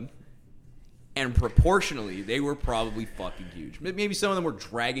with them. And proportionally, they were probably fucking huge. Maybe some of them were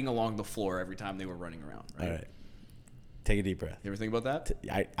dragging along the floor every time they were running around. Right? All right. Take a deep breath. You ever think about that?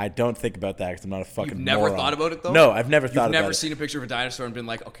 I don't think about that because I'm not a fucking You've never moron. thought about it, though? No, I've never thought about it. You've never seen a picture of a dinosaur and been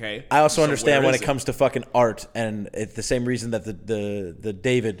like, okay. I also so understand where when is it comes to fucking art, and it's the same reason that the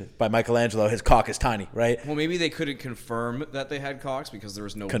David by Michelangelo, his cock is tiny, right? Well, maybe they couldn't confirm that they had cocks because there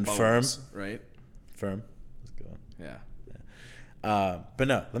was no bones, right? Firm. Let's go on. Yeah. But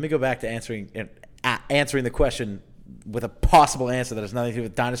no, let me go back to answering the question with a possible answer that has nothing to do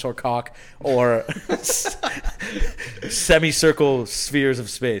with dinosaur cock or semicircle spheres of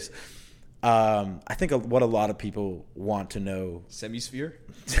space. I think what a lot of people want to know. Semisphere?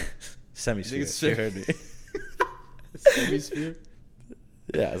 Semisphere. You heard me. Semisphere?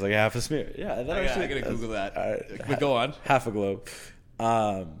 Yeah, it's like half a sphere. Yeah, I gotta Google that. All right, but go on. Half a globe.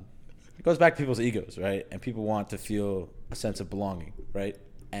 It goes back to people's egos, right? And people want to feel a sense of belonging, right?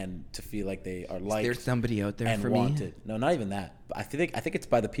 And to feel like they are liked. Is there somebody out there and for wanted. me? No, not even that. But I think it's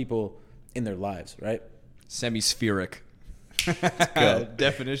by the people in their lives, right? Semispheric.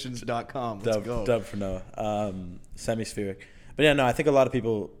 Definitions.com. Let's go. Dub for Noah. Semispheric. But yeah, no, I think a lot of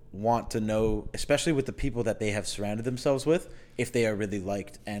people want to know, especially with the people that they have surrounded themselves with, if they are really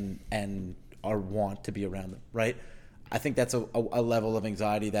liked and are want to be around them, right? I think that's a level of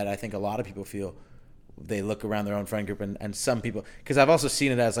anxiety that I think a lot of people feel they look around their own friend group and some people, because I've also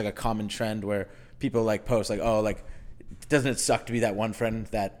seen it as like a common trend where people like post like, oh, like, doesn't it suck to be that one friend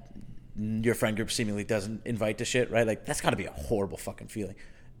that your friend group seemingly doesn't invite to shit, right? Like, that's got to be a horrible fucking feeling.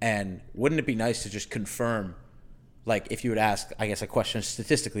 And wouldn't it be nice to just confirm, like, if you would ask, I guess a question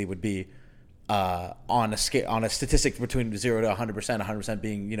statistically would be, on a statistic between 0 to 100%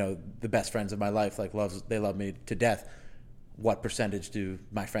 being, you know, the best friends of my life, like they love me to death. What percentage do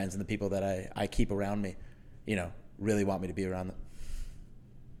my friends and the people that I keep around me, you know, really want me to be around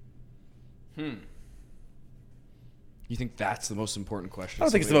them? You think that's the most important question? I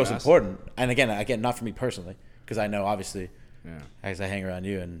don't think it's the most important. And again, not for me personally, because I know obviously, as I hang around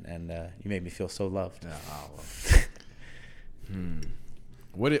you and you make me feel so loved. Yeah.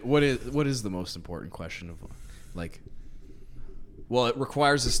 What is the most important question of, like? Well, it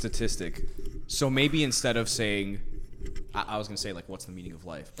requires a statistic. So maybe instead of saying, I was gonna say like, what's the meaning of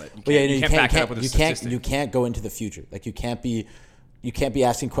life? But you can't back it up with a statistic. You can't go into the future. Like you can't be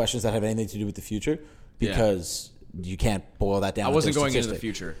asking questions that have anything to do with the future because you can't boil that down. I wasn't going into the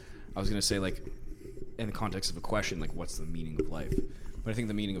future. I was gonna say, like, in the context of a question, like, what's the meaning of life? But I think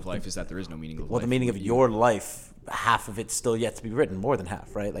the meaning of life is that there is no meaning of life. Well, the meaning of your life, half of it's still yet to be written, more than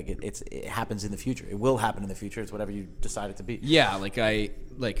half, right? Like it happens in the future. It will happen in the future. It's whatever you decide it to be. Yeah, I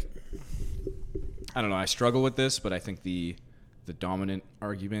don't know. I struggle with this, but I think the dominant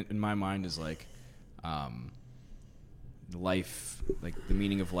argument in my mind is like, life, like the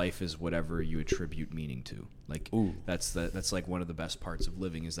meaning of life is whatever you attribute meaning to. Like, that's like one of the best parts of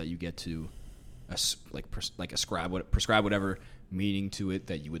living is that you get to prescribe whatever meaning to it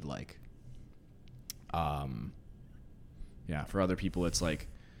that you would like. Yeah, for other people it's like,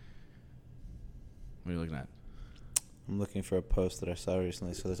 what are you looking at? I'm looking for a post that I saw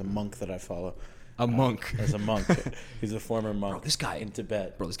recently. So there's a monk that I follow. A monk. There's a monk. He's a former monk. Bro, this guy in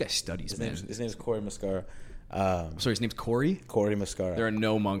Tibet. Bro, this guy studies, man. His name's Cory Muscara. Sorry, his name's Cory? Cory Muscara. There are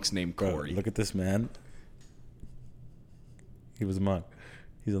no monks named Cory. Look at this man. He was a monk.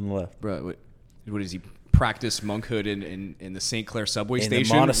 He's on the left. Bro, what is he? Practice monkhood in the St. Clair subway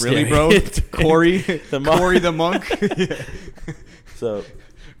station? The monastery. Really, bro? Cory? Cory the monk? So,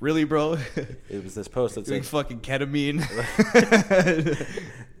 really, bro? It was this post that said, fucking ketamine.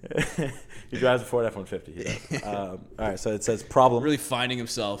 He drives a Ford F-150. All right, so it says problem. Really finding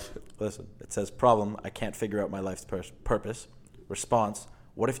himself. Listen, it says problem. I can't figure out my life's purpose. Response.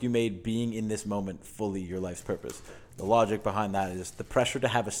 What if you made being in this moment fully your life's purpose? The logic behind that is the pressure to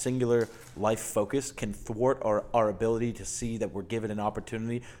have a singular life focus can thwart our ability to see that we're given an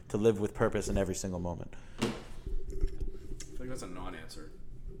opportunity to live with purpose in every single moment. I feel like that's a non-answer.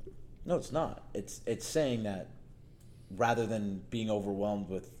 No, it's not. It's saying that rather than being overwhelmed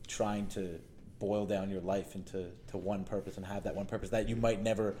with trying to boil down your life into one purpose and have that one purpose that you might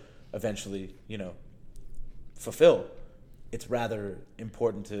never eventually, you know, fulfill, it's rather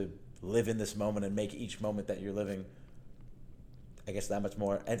important to live in this moment and make each moment that you're living, I guess, that much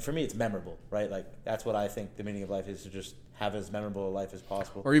more. And for me, it's memorable, right? Like, that's what I think the meaning of life is, to just have as memorable a life as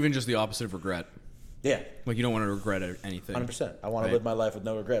possible. Or even just the opposite of regret. Yeah. Like, you don't want to regret anything. 100%. I want to live my life with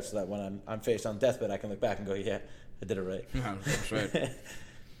no regrets so that when I'm faced on deathbed, I can look back and go, yeah, I did it right. That's right.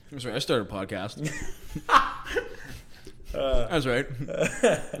 That's right. I started a podcast. That's right.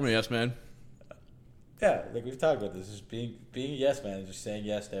 I'm a yes man. Yeah, like we've talked about this, just being a yes man and just saying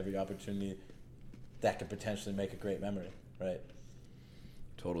yes to every opportunity that could potentially make a great memory, right?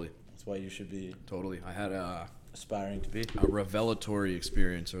 Totally. That's why you should be. Totally. I had aspiring to be a revelatory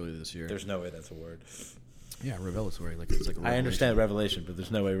experience earlier this year. There's no way that's a word. Yeah, revelatory. Like, it's like a revelation. I understand revelation, but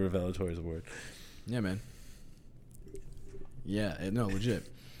there's no way revelatory is a word. Yeah, man. Yeah, no, legit.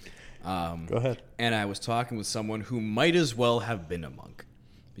 Go ahead. And I was talking with someone who might as well have been a monk,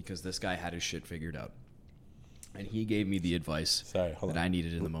 because this guy had his shit figured out. And he gave me the advice I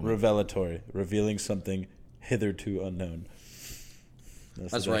needed in the moment. Revelatory, revealing something hitherto unknown.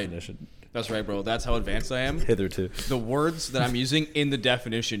 That's right. Definition. That's right, bro. That's how advanced I am. Hitherto. The words that I'm using in the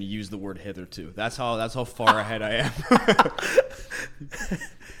definition use the word hitherto. That's how far ahead I am.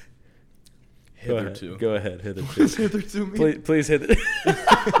 Hitherto. Go ahead. Hitherto. What does hitherto mean? Please hitherto. I'm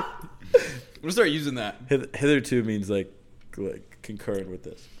gonna start using that. Hitherto means like concurrent with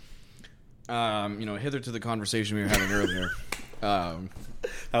this. Hither to the conversation we were having earlier. That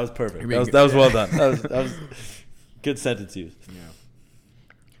was perfect. That was well done. That was good sentence use. Yeah.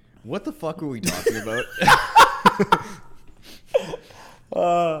 What the fuck were we talking about?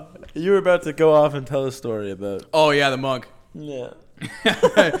 You were about to go off and tell a story about. Oh yeah, the monk. Yeah.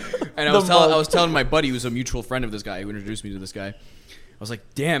 And I was telling my buddy, who's a mutual friend of this guy, who introduced me to this guy. I was like,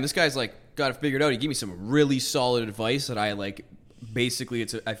 damn, this guy's like got it figured out. He gave me some really solid advice that I like basically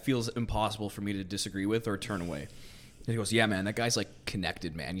it feels impossible for me to disagree with or turn away. And he goes, yeah, man, that guy's like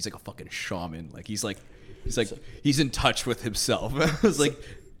connected, man. He's like a fucking shaman. Like he's in touch with himself. I was like,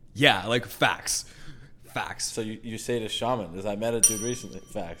 yeah, like facts. So you say to shaman, as I met a dude recently,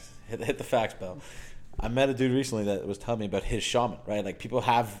 facts. Hit the facts bell. I met a dude recently that was telling me about his shaman, right? Like people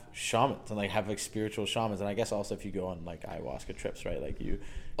have shamans and like have like spiritual shamans, and I guess also if you go on like ayahuasca trips, right? Like you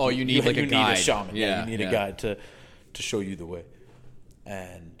need like a guide. Need a shaman. Yeah, you need a guide to show you the way.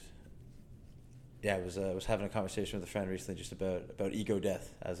 And yeah, I was having a conversation with a friend recently just about ego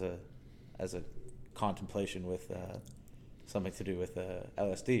death as a contemplation with something to do with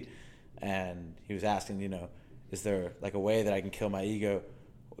LSD, and he was asking, is there like a way that I can kill my ego?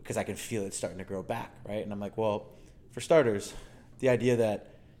 Because I can feel it starting to grow back, right? And I'm like, well, for starters, the idea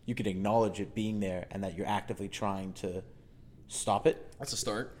that you can acknowledge it being there and that you're actively trying to stop it. That's a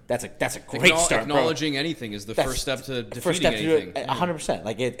start. That's a great start. Acknowledging anything is the first step to defeating anything. 100%.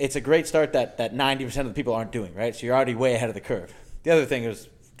 Like it's a great start that 90% of the people aren't doing, right? So you're already way ahead of the curve. The other thing is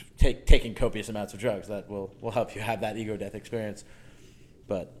taking copious amounts of drugs that will help you have that ego death experience.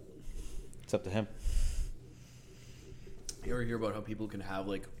 But it's up to him. You ever hear about how people can have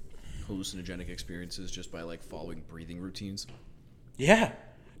like hallucinogenic experiences just by like following breathing routines? Yeah.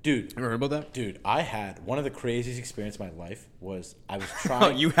 Dude. Ever heard about that? Dude, I had one of the craziest experiences of my life was I was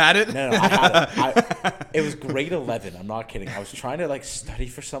trying. You had it? No, I had it. It was grade 11. I'm not kidding. I was trying to like study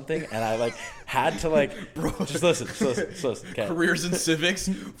for something, and I like had to like. Bro, just listen. Okay. Careers in civics.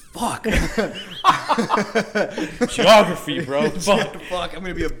 Fuck. Geography, bro. Fuck. I'm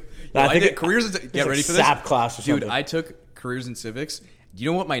gonna be a. I did careers. Get ready for this. SAP class or something. Dude, I took careers in civics. Do you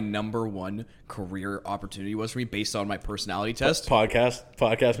know what my number one career opportunity was for me based on my personality test? Podcast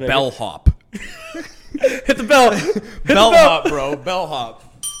maybe? Bellhop. Hit the bell. Bellhop, bro. Bellhop.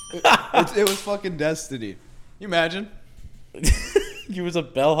 It was fucking destiny. You imagine? You was a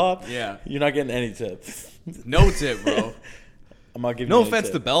bellhop? Yeah. You're not getting any tip. No tip, bro. I'm not giving no you any offense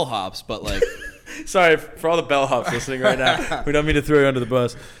tip. to bellhops, but like... Sorry for all the bellhops listening right now. We don't mean to throw you under the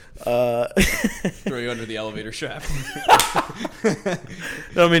bus. Throw you under the elevator shaft.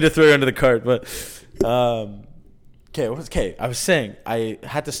 Don't mean to throw you under the cart, but okay. I was saying I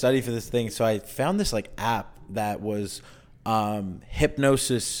had to study for this thing, so I found this like app that was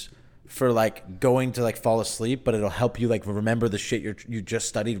hypnosis for like going to like fall asleep, but it'll help you like remember the shit you just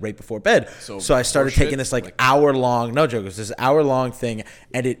studied right before bed. So I started taking this like hour long, no joke, it was this hour long thing,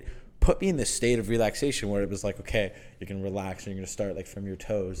 and it put me in this state of relaxation where it was like, okay, you can relax and you're going to start like from your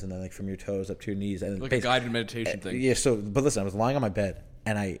toes and then like from your toes up to your knees. And like a guided meditation thing. Yeah, but listen, I was lying on my bed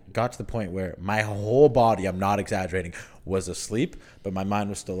and I got to the point where my whole body, I'm not exaggerating, was asleep, but my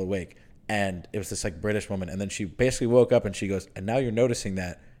mind was still awake. And it was this like British woman. And then she basically woke up and she goes, and now you're noticing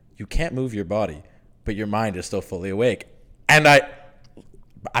that you can't move your body, but your mind is still fully awake. And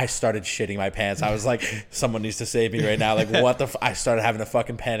I started shitting my pants. I was like, someone needs to save me right now. Like, what the I started having a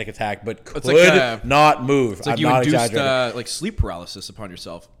fucking panic attack, but could not move. It's like you induced like sleep paralysis upon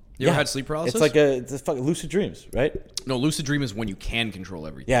yourself. You ever had sleep paralysis? It's fucking lucid dreams, right? No, lucid dream is when you can control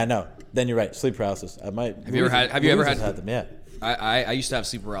everything. Yeah, no. Then you're right. Sleep paralysis. Have you ever had them? Yeah. I used to have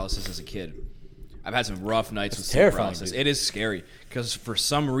sleep paralysis as a kid. I've had some rough nights with sleep paralysis. Dude. It is scary because for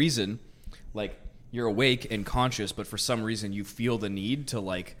some reason, like, you're awake and conscious, but for some reason you feel the need to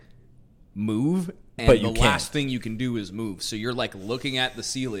like move, and the last thing you can do is move. So you're like looking at the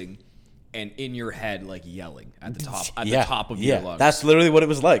ceiling and in your head like yelling at the top of your lungs. That's literally what it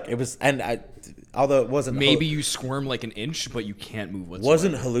was like. It was, although it wasn't, maybe you squirm like an inch, but you can't move whatsoever.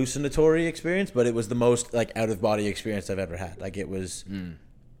 Wasn't hallucinatory experience, but it was the most like out of body experience I've ever had. Like it was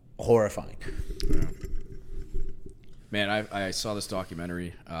horrifying. Yeah. Man, I saw this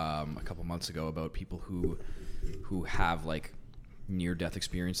documentary a couple months ago about people who have like near-death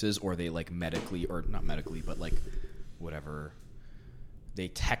experiences, or they like medically, or not medically, but like whatever, they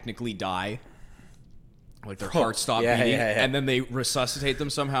technically die, like their heart stopped beating, and then they resuscitate them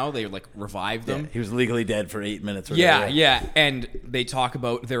somehow. They like revive them. Yeah, he was legally dead for 8 minutes. Or yeah, and they talk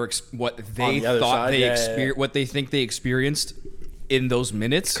about what they thought what they think they experienced in those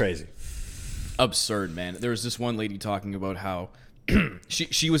minutes. Crazy. Absurd, man. There was this one lady talking about how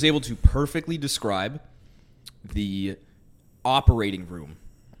she was able to perfectly describe the operating room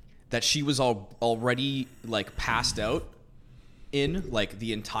that she was already like passed out in, like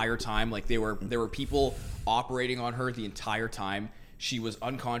the entire time. Like there were people operating on her the entire time. She was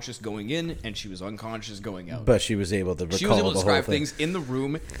unconscious going in and she was unconscious going out. But she was able to recall. She was able to describe things in the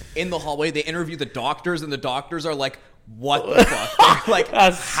room, in the hallway. They interview the doctors, and the doctors are like, what the fuck? Like,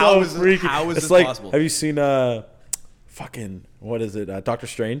 how is this possible? Have you seen fucking, what is it, Doctor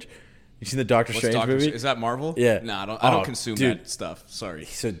Strange? You seen the Doctor Strange movie? Is that Marvel? Yeah. No, I don't consume that stuff. Sorry.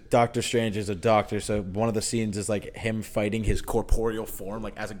 So Doctor Strange is a doctor. So one of the scenes is like him fighting his corporeal form,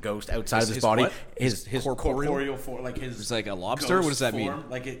 like as a ghost outside of his body. What? His corporeal form, like his. It's like a lobster. What does that mean?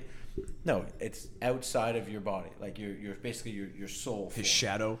 Like it. No, it's outside of your body. Like you're basically your soul. His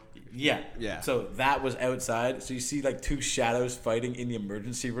shadow. Yeah. Yeah. So that was outside. So you see like two shadows fighting in the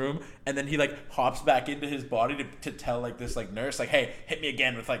emergency room, and then he like hops back into his body to tell like this like nurse like, hey, hit me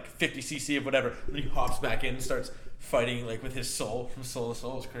again with like 50 cc of whatever. And he hops back in and starts fighting like with his soul from soul to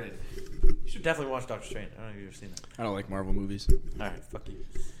soul. It's crazy. You should definitely watch Doctor Strange. I don't know if you've ever seen that. I don't like Marvel movies. All right, fuck you.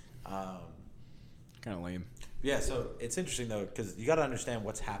 Kind of lame. Yeah, so it's interesting though because you got to understand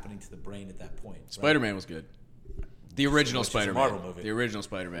what's happening to the brain at that point. Right? Spider-Man was good. The original Spider-Man. Marvel movie. The original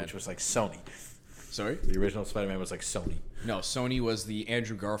Spider-Man. Which was like Sony. Sorry? The original Spider-Man was like Sony. No, Sony was the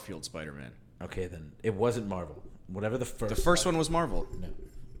Andrew Garfield Spider-Man. Okay, then it wasn't Marvel. Whatever the first. The first one was Marvel. No.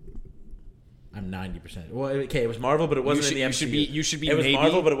 I'm 90%. Well, okay, it was Marvel, but it wasn't in the MCU. You should be. It was maybe,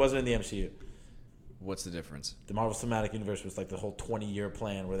 Marvel, but it wasn't in the MCU. What's the difference? The Marvel Cinematic Universe was like the whole 20-year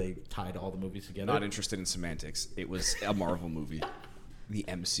plan where they tied all the movies together. Not interested in semantics. It was a Marvel movie. The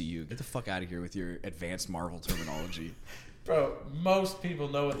MCU. Get the fuck out of here with your advanced Marvel terminology. Bro, most people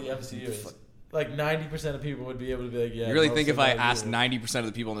know what the MCU is. Like 90% of people would be able to be like, yeah. You really think if I asked 90% of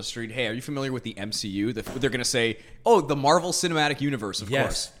the people on the street, hey, are you familiar with the MCU? They're going to say, oh, the Marvel Cinematic Universe, of course.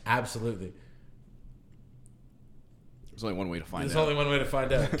 Yes, absolutely. There's only one way to find There's out. only one way to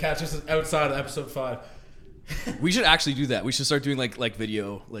find out. Catch us outside of episode 5. We should actually do that. We should start doing like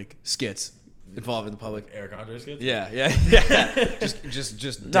video skits involving the public. Eric Andre skits? Yeah.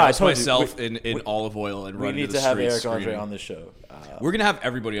 Just No, I douse told you, myself in olive oil and We run need into the to have streets Eric Andre screaming. on the show. We're gonna have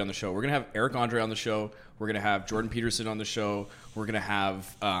everybody on the show. We're gonna have Eric Andre on the show. We're gonna have Jordan Peterson on the show. We're gonna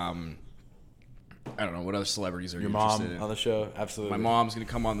have I don't know what other celebrities are Your you mom interested in? on the show, absolutely. My mom's gonna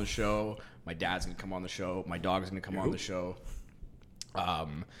come on the show. My dad's gonna come on the show. My dog's gonna come on the show.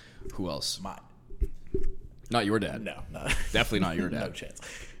 Who else? Mine. Not your dad. No. Definitely not your dad. No chance.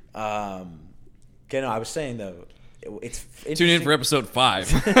 Okay, no, I was saying though, it's Tune in for episode 5.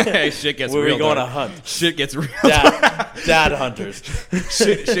 Shit gets where real we go on dark. a hunt. Shit gets real Dad hunters.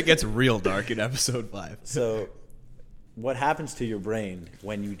 shit gets real dark in episode 5. So, what happens to your brain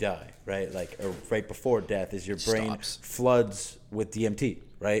when you die, right? Like, or right before death, is your brain Stops. floods with DMT,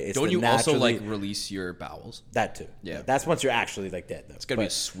 right? It's Don't the you also naturally- release your bowels? that too? Yeah. That's once you're actually like dead, though. It's gotta be a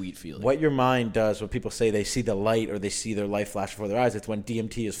sweet feeling. What your mind does, when people say they see the light or they see their life flash before their eyes, it's when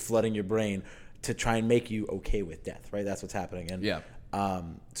DMT is flooding your brain to try and make you okay with death, right? That's what's happening. And Yeah.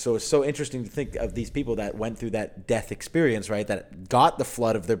 so it's so interesting to think of these people that went through that death experience, right? That got the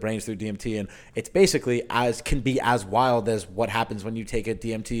flood of their brains through DMT, and it's basically can be as wild as what happens when you take a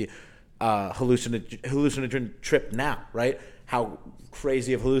DMT hallucinogen trip now, right? How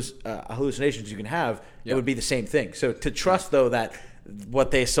crazy of hallucinations you can have. Yeah. It would be the same thing. So to trust though that what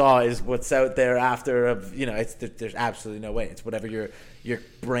they saw is what's out there after of there's absolutely no way. It's whatever your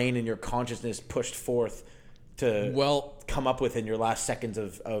brain and your consciousness pushed forth to come up with in your last seconds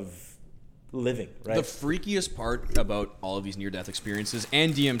of living, right? The freakiest part about all of these near-death experiences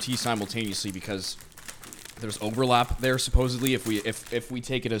and DMT simultaneously, because there's overlap there supposedly. If we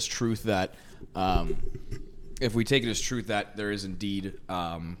take it as truth that there is indeed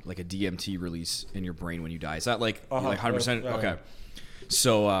like a DMT release in your brain when you die, is that like 100%? Okay.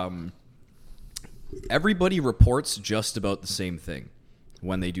 So everybody reports just about the same thing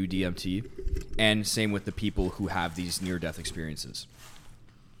when they do DMT, and same with the people who have these near-death experiences.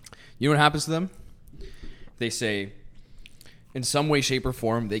 You know what happens to them? They say, in some way, shape, or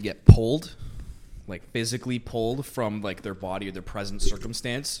form, they get pulled, like physically pulled from like their body or their present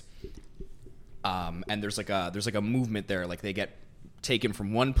circumstance. And there's like a movement there, like they get taken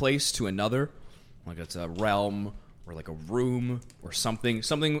from one place to another, like it's a realm or like a room or something.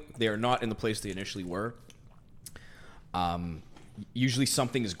 They are not in the place they initially were. Usually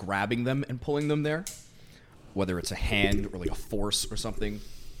something is grabbing them and pulling them there, whether it's a hand or like a force or something,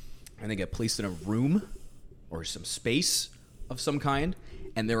 and they get placed in a room or some space of some kind,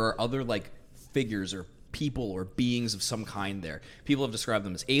 and there are other like figures or people or beings of some kind there. People have described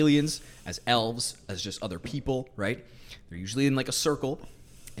them as aliens, as elves, as just other people, right? They're usually in like a circle,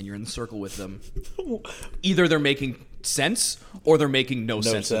 and you're in the circle with them. Either they're making sense or they're making no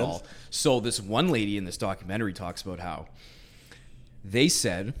sense at all. So this one lady in this documentary talks about how they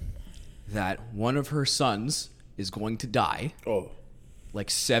said that one of her sons is going to die like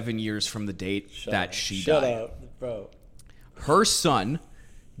 7 years from the date that she died. Shut up, bro. Her son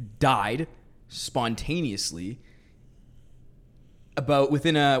died spontaneously about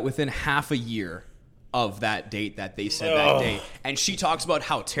within half a year of that date that they said that day. And she talks about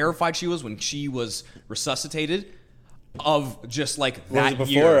how terrified she was when she was resuscitated of just like that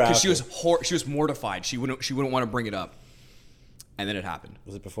year. Because she was mortified. She wouldn't want to bring it up. And then it happened.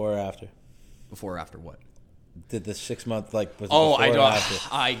 Was it before or after? Before or after what? Did the 6 month was it before or after?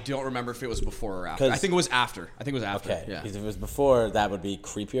 I don't remember if it was before or after. I think it was after. Okay. Yeah. Because if it was before, that would be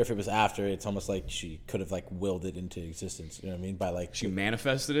creepier. If it was after, it's almost like she could have like willed it into existence. You know what I mean? By like she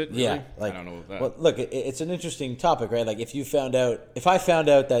manifested it. Really? Yeah. Like, I don't know what that. Well, look, it's an interesting topic, right? Like if I found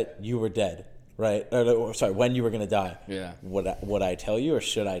out that you were dead, right? Or, sorry, when you were gonna die. Yeah. Would I tell you, or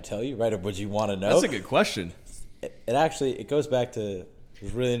should I tell you, right? Or would you want to know? That's a good question. It goes back to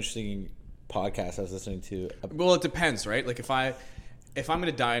this really interesting podcast I was listening to. Well, it depends, right? Like if I'm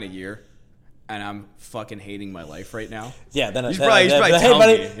gonna die in a year and I'm fucking hating my life right now, yeah, then he's probably tell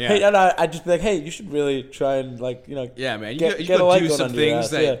me. Yeah. Hey, no, I'd just be like, hey, you should really try and like, you know, yeah, man, you get gotta do going some under your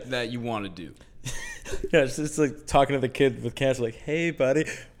things ass, that you want to do. Yeah, it's like talking to the kid with cancer, like, hey, buddy,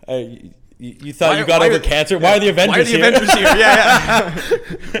 you thought you got over cancer? Why are the Avengers here? Yeah.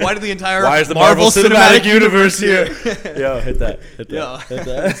 Why did the entire Marvel Cinematic Universe here? Yo, hit that. Yo,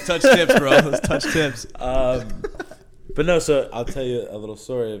 let's touch tips, bro. Let's touch tips. But no, so I'll tell you a little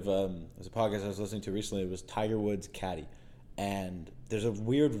story of there's a podcast I was listening to recently. It was Tiger Woods' caddy, and there's a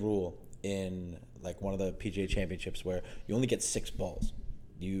weird rule in like one of the PGA Championships where you only get 6 balls.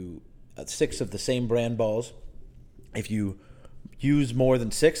 6 of the same brand balls. If you use more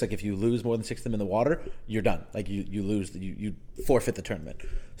than 6, like if you lose more than 6 of them in the water, you're done. Like you lose, you forfeit the tournament.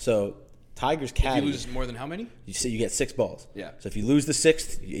 So Tiger's caddy. If you lose more than how many? You get 6 balls. Yeah. So if you lose the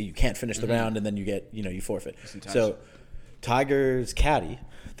 6th, you can't finish the round, and then you forfeit. So Tiger's caddy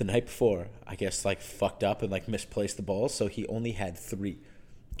the night before, I guess, like fucked up and like misplaced the balls, so he only had 3.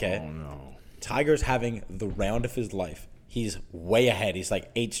 Okay. Oh no. Tiger's having the round of his life. He's way ahead. He's like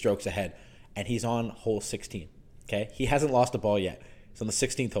 8 strokes ahead, and he's on hole 16. Okay, he hasn't lost a ball yet. He's on the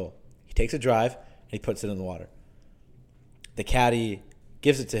 16th hole. He takes a drive and he puts it in the water. The caddy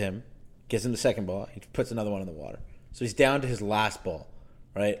gives it to him, gives him the second ball. He puts another one in the water. So he's down to his last ball,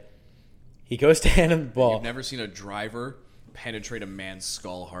 right? He goes to hand him the ball. You've never seen a driver penetrate a man's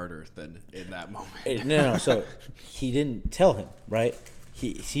skull harder than in that moment. No. So he didn't tell him, right?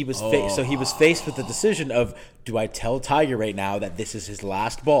 He was so he was faced with the decision of, do I tell Tiger right now that this is his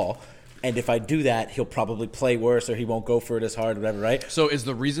last ball? And if I do that, he'll probably play worse, or he won't go for it as hard, whatever, right? So is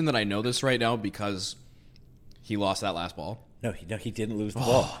the reason that I know this right now because he lost that last ball? No, he didn't lose the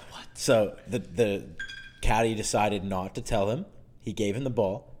ball. What? So the caddy decided not to tell him. He gave him the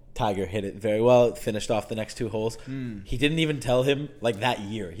ball. Tiger hit it very well. It finished off the next 2 holes. He didn't even tell him like that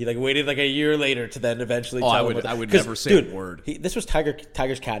year. He like waited like a year later to then eventually tell him. I would never say a word. This was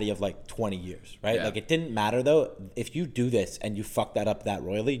Tiger's caddy of like 20 years, right? Yeah. Like it didn't matter though. If you do this and you fuck that up that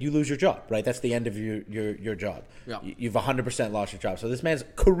royally, you lose your job, right? That's the end of your job. Yeah. You've 100% lost your job. So this man's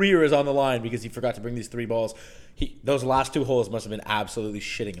career is on the line because he forgot to bring these 3 balls. Those last 2 holes must have been absolutely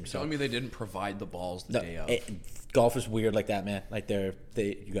shitting himself. Telling me they didn't provide the balls the day of. Golf is weird like that, man. Like you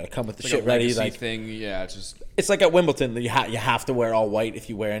got to come with the shit a ready. Like thing, yeah. It's like at Wimbledon. You have to wear all white if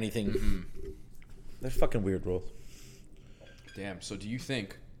you wear anything. Mm-hmm. There's fucking weird rules. Damn. So do you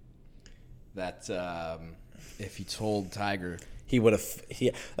think that if he told Tiger, he would have?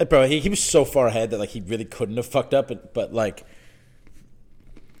 He was so far ahead that like he really couldn't have fucked up. But like,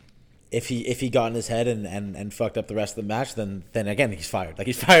 if he got in his head and fucked up the rest of the match, then again he's fired. Like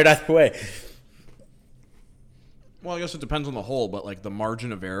he's fired either way. Well, I guess it depends on the hole, but like the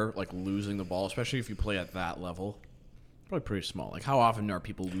margin of error, like losing the ball, especially if you play at that level, probably pretty small. Like how often are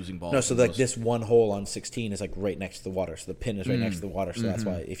people losing balls? No, so like this one hole on 16 is like right next to the water, so the pin is right next to the water. So that's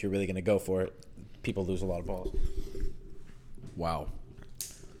why if you're really going to go for it, people lose a lot of balls. Wow.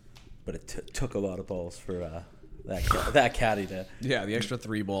 But it took a lot of balls for that caddy to. Yeah, the extra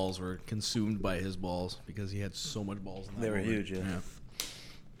 3 balls were consumed by his balls because he had so much balls in that. They were huge, yeah.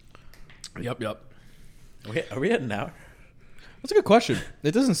 Yep. Are we at an hour? That's a good question.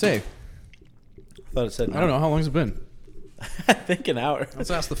 It doesn't say. I thought it said. I don't know. How long has it been? I think an hour. Let's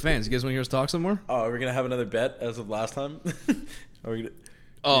ask the fans. You guys want to hear us talk some more? Oh, are we gonna have another bet as of last time? Are we gonna...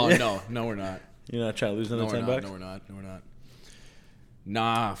 Oh yeah. No, we're not. You're not trying to lose another $10? No, we're not.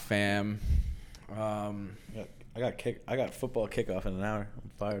 Nah, fam. I got football kickoff in an hour.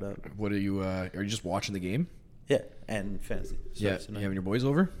 I'm fired up. What are you? Are you just watching the game? Yeah, and fantasy. Yeah, you having your boys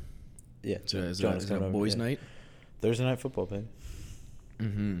over? Yeah, is it a boys' night? Thursday night football, baby.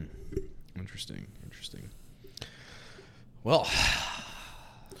 Mm-hmm. Interesting. Well,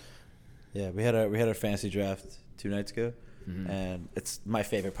 yeah, we had our fantasy draft 2 nights ago, and it's my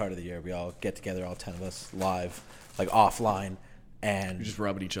favorite part of the year. We all get together, all 10 of us, live, like offline, and You're just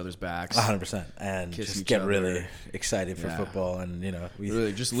rubbing each other's backs. 100%, and Kissing just each get other. really excited for Yeah. football, and we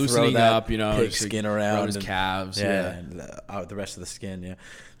Really just throw loosening that up, pig just, skin like, around rub his and- calves. and the rest of the skin,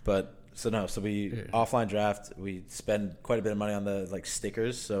 But so we offline draft. We spend quite a bit of money on the like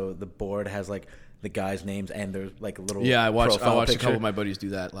stickers. So the board has like the guys' names and their like little Yeah, I watched profile a picture. couple of my buddies do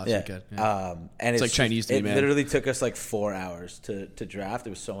that last weekend. Yeah. And It's like Chinese to me, It man. literally took us like 4 hours to draft.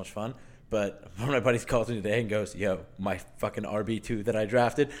 It was so much fun. But one of my buddies calls me today and goes, "Yo, my fucking RB2 that I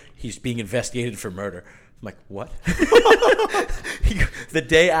drafted, he's being investigated for murder." I'm like, "What?" The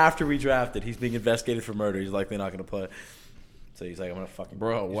day after we drafted, he's being investigated for murder. He's likely not going to play. So he's like, "I'm gonna fucking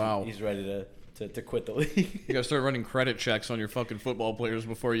Bro, wow. He's ready to quit the league." You gotta start running credit checks on your fucking football players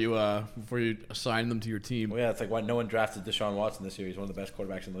before you assign them to your team. Well, yeah, it's like why no one drafted Deshaun Watson this year. He's one of the best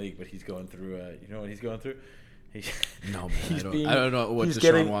quarterbacks in the league, but he's going through. You know what he's going through? No, man, I don't know what he's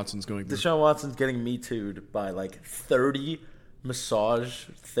Deshaun Watson's going through. Deshaun Watson's getting Me Too'd by like 30 massage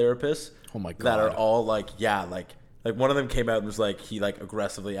therapists. Oh my God. That are all like one of them came out and was like he like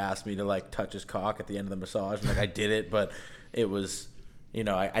aggressively asked me to like touch his cock at the end of the massage, and like I did it, but it was.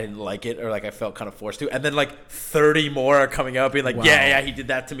 I didn't like it, or like I felt kind of forced to. And then like 30 more are coming out being like, Wow. yeah, he did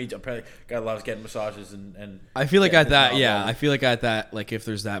that to me. Apparently, guy loves getting massages and I feel like getting at his that, mouth yeah. on. I feel like at that, like if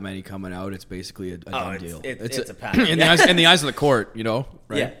there's that many coming out, it's basically a done it's- deal. it's a pack. in the eyes of the court,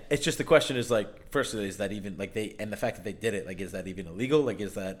 right? Yeah, it's just the question is like, firstly, is that even like and the fact that they did it, like, is that even illegal? Like,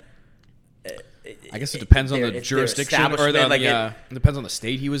 is that? I guess it depends on their- the it's their jurisdiction or establishment, like it depends on the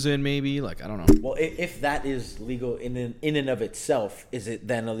state he was in, maybe. Like I don't know. Well, if that is legal in and of itself, is it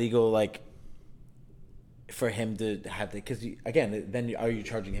then illegal like for him to have the? Because again, then are you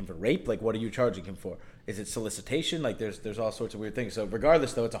charging him for rape? Like, what are you charging him for? Is it solicitation? Like, there's all sorts of weird things. So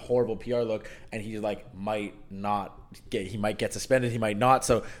regardless, though, it's a horrible PR look, and he like might get suspended, he might not.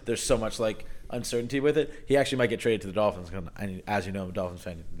 So there's so much like uncertainty with it. He actually might get traded to the Dolphins. And as you know, I'm a Dolphins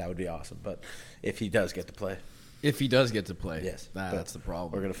fan. That would be awesome. But if he does get to play, If he does get to play, Yes, that's the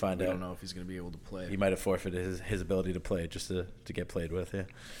problem. we're gonna find we out. don't know if he's gonna be able to play. he might have forfeited his ability to play just to get played with. Yeah.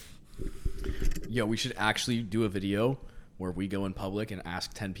 Yo, we should actually do a video where we go in public and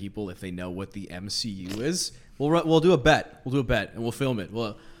ask 10 people if they know what the MCU is. We'll do a bet. We'll do a bet and we'll film it.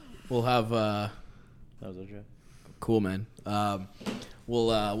 We'll have That was a joke. cool, man.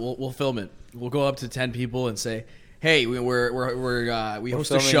 We'll film it. We'll go up to 10 people and say, "Hey, we host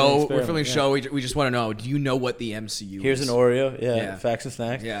a filming show. an We're experiment, filming a yeah. show. We just want to know. Do you know what the MCU Here's is?" an Oreo. Yeah. Yeah. Facts and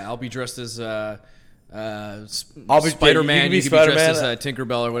snacks. Yeah, I'll be dressed as I'll be Spider-Man. you can be You can be dressed Spider-Man. as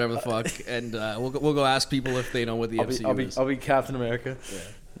Tinkerbell or whatever the fuck, and we'll go ask people if they know what the MCU is. I'll be Captain America. Yeah.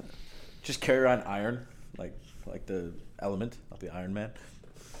 Just carry around iron, like the element. I'll be Iron Man.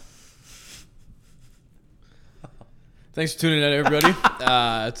 Thanks for tuning in, everybody.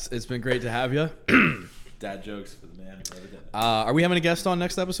 It's been great to have you. Dad jokes for the man who wrote it. Are we having a guest on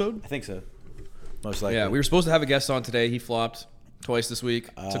next episode? I think so. Most likely. Yeah, we were supposed to have a guest on today. He flopped twice this week.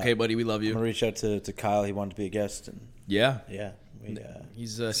 It's okay, buddy. We love I'm gonna you. reach out to Kyle. He wanted to be a guest, and Yeah, yeah,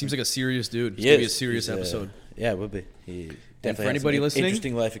 he's seems like a serious dude. It's he gonna be a is. serious He's, episode. Yeah, it would be. He definitely for has anybody some listening-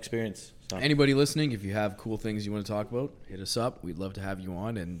 interesting life experience. So. Anybody listening, if you have cool things you want to talk about, hit us up. We'd love to have you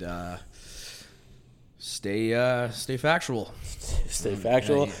on and stay factual. Stay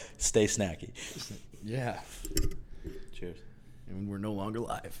factual. yeah. Stay snacky. Yeah, Cheers. and we're no longer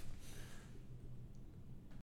live.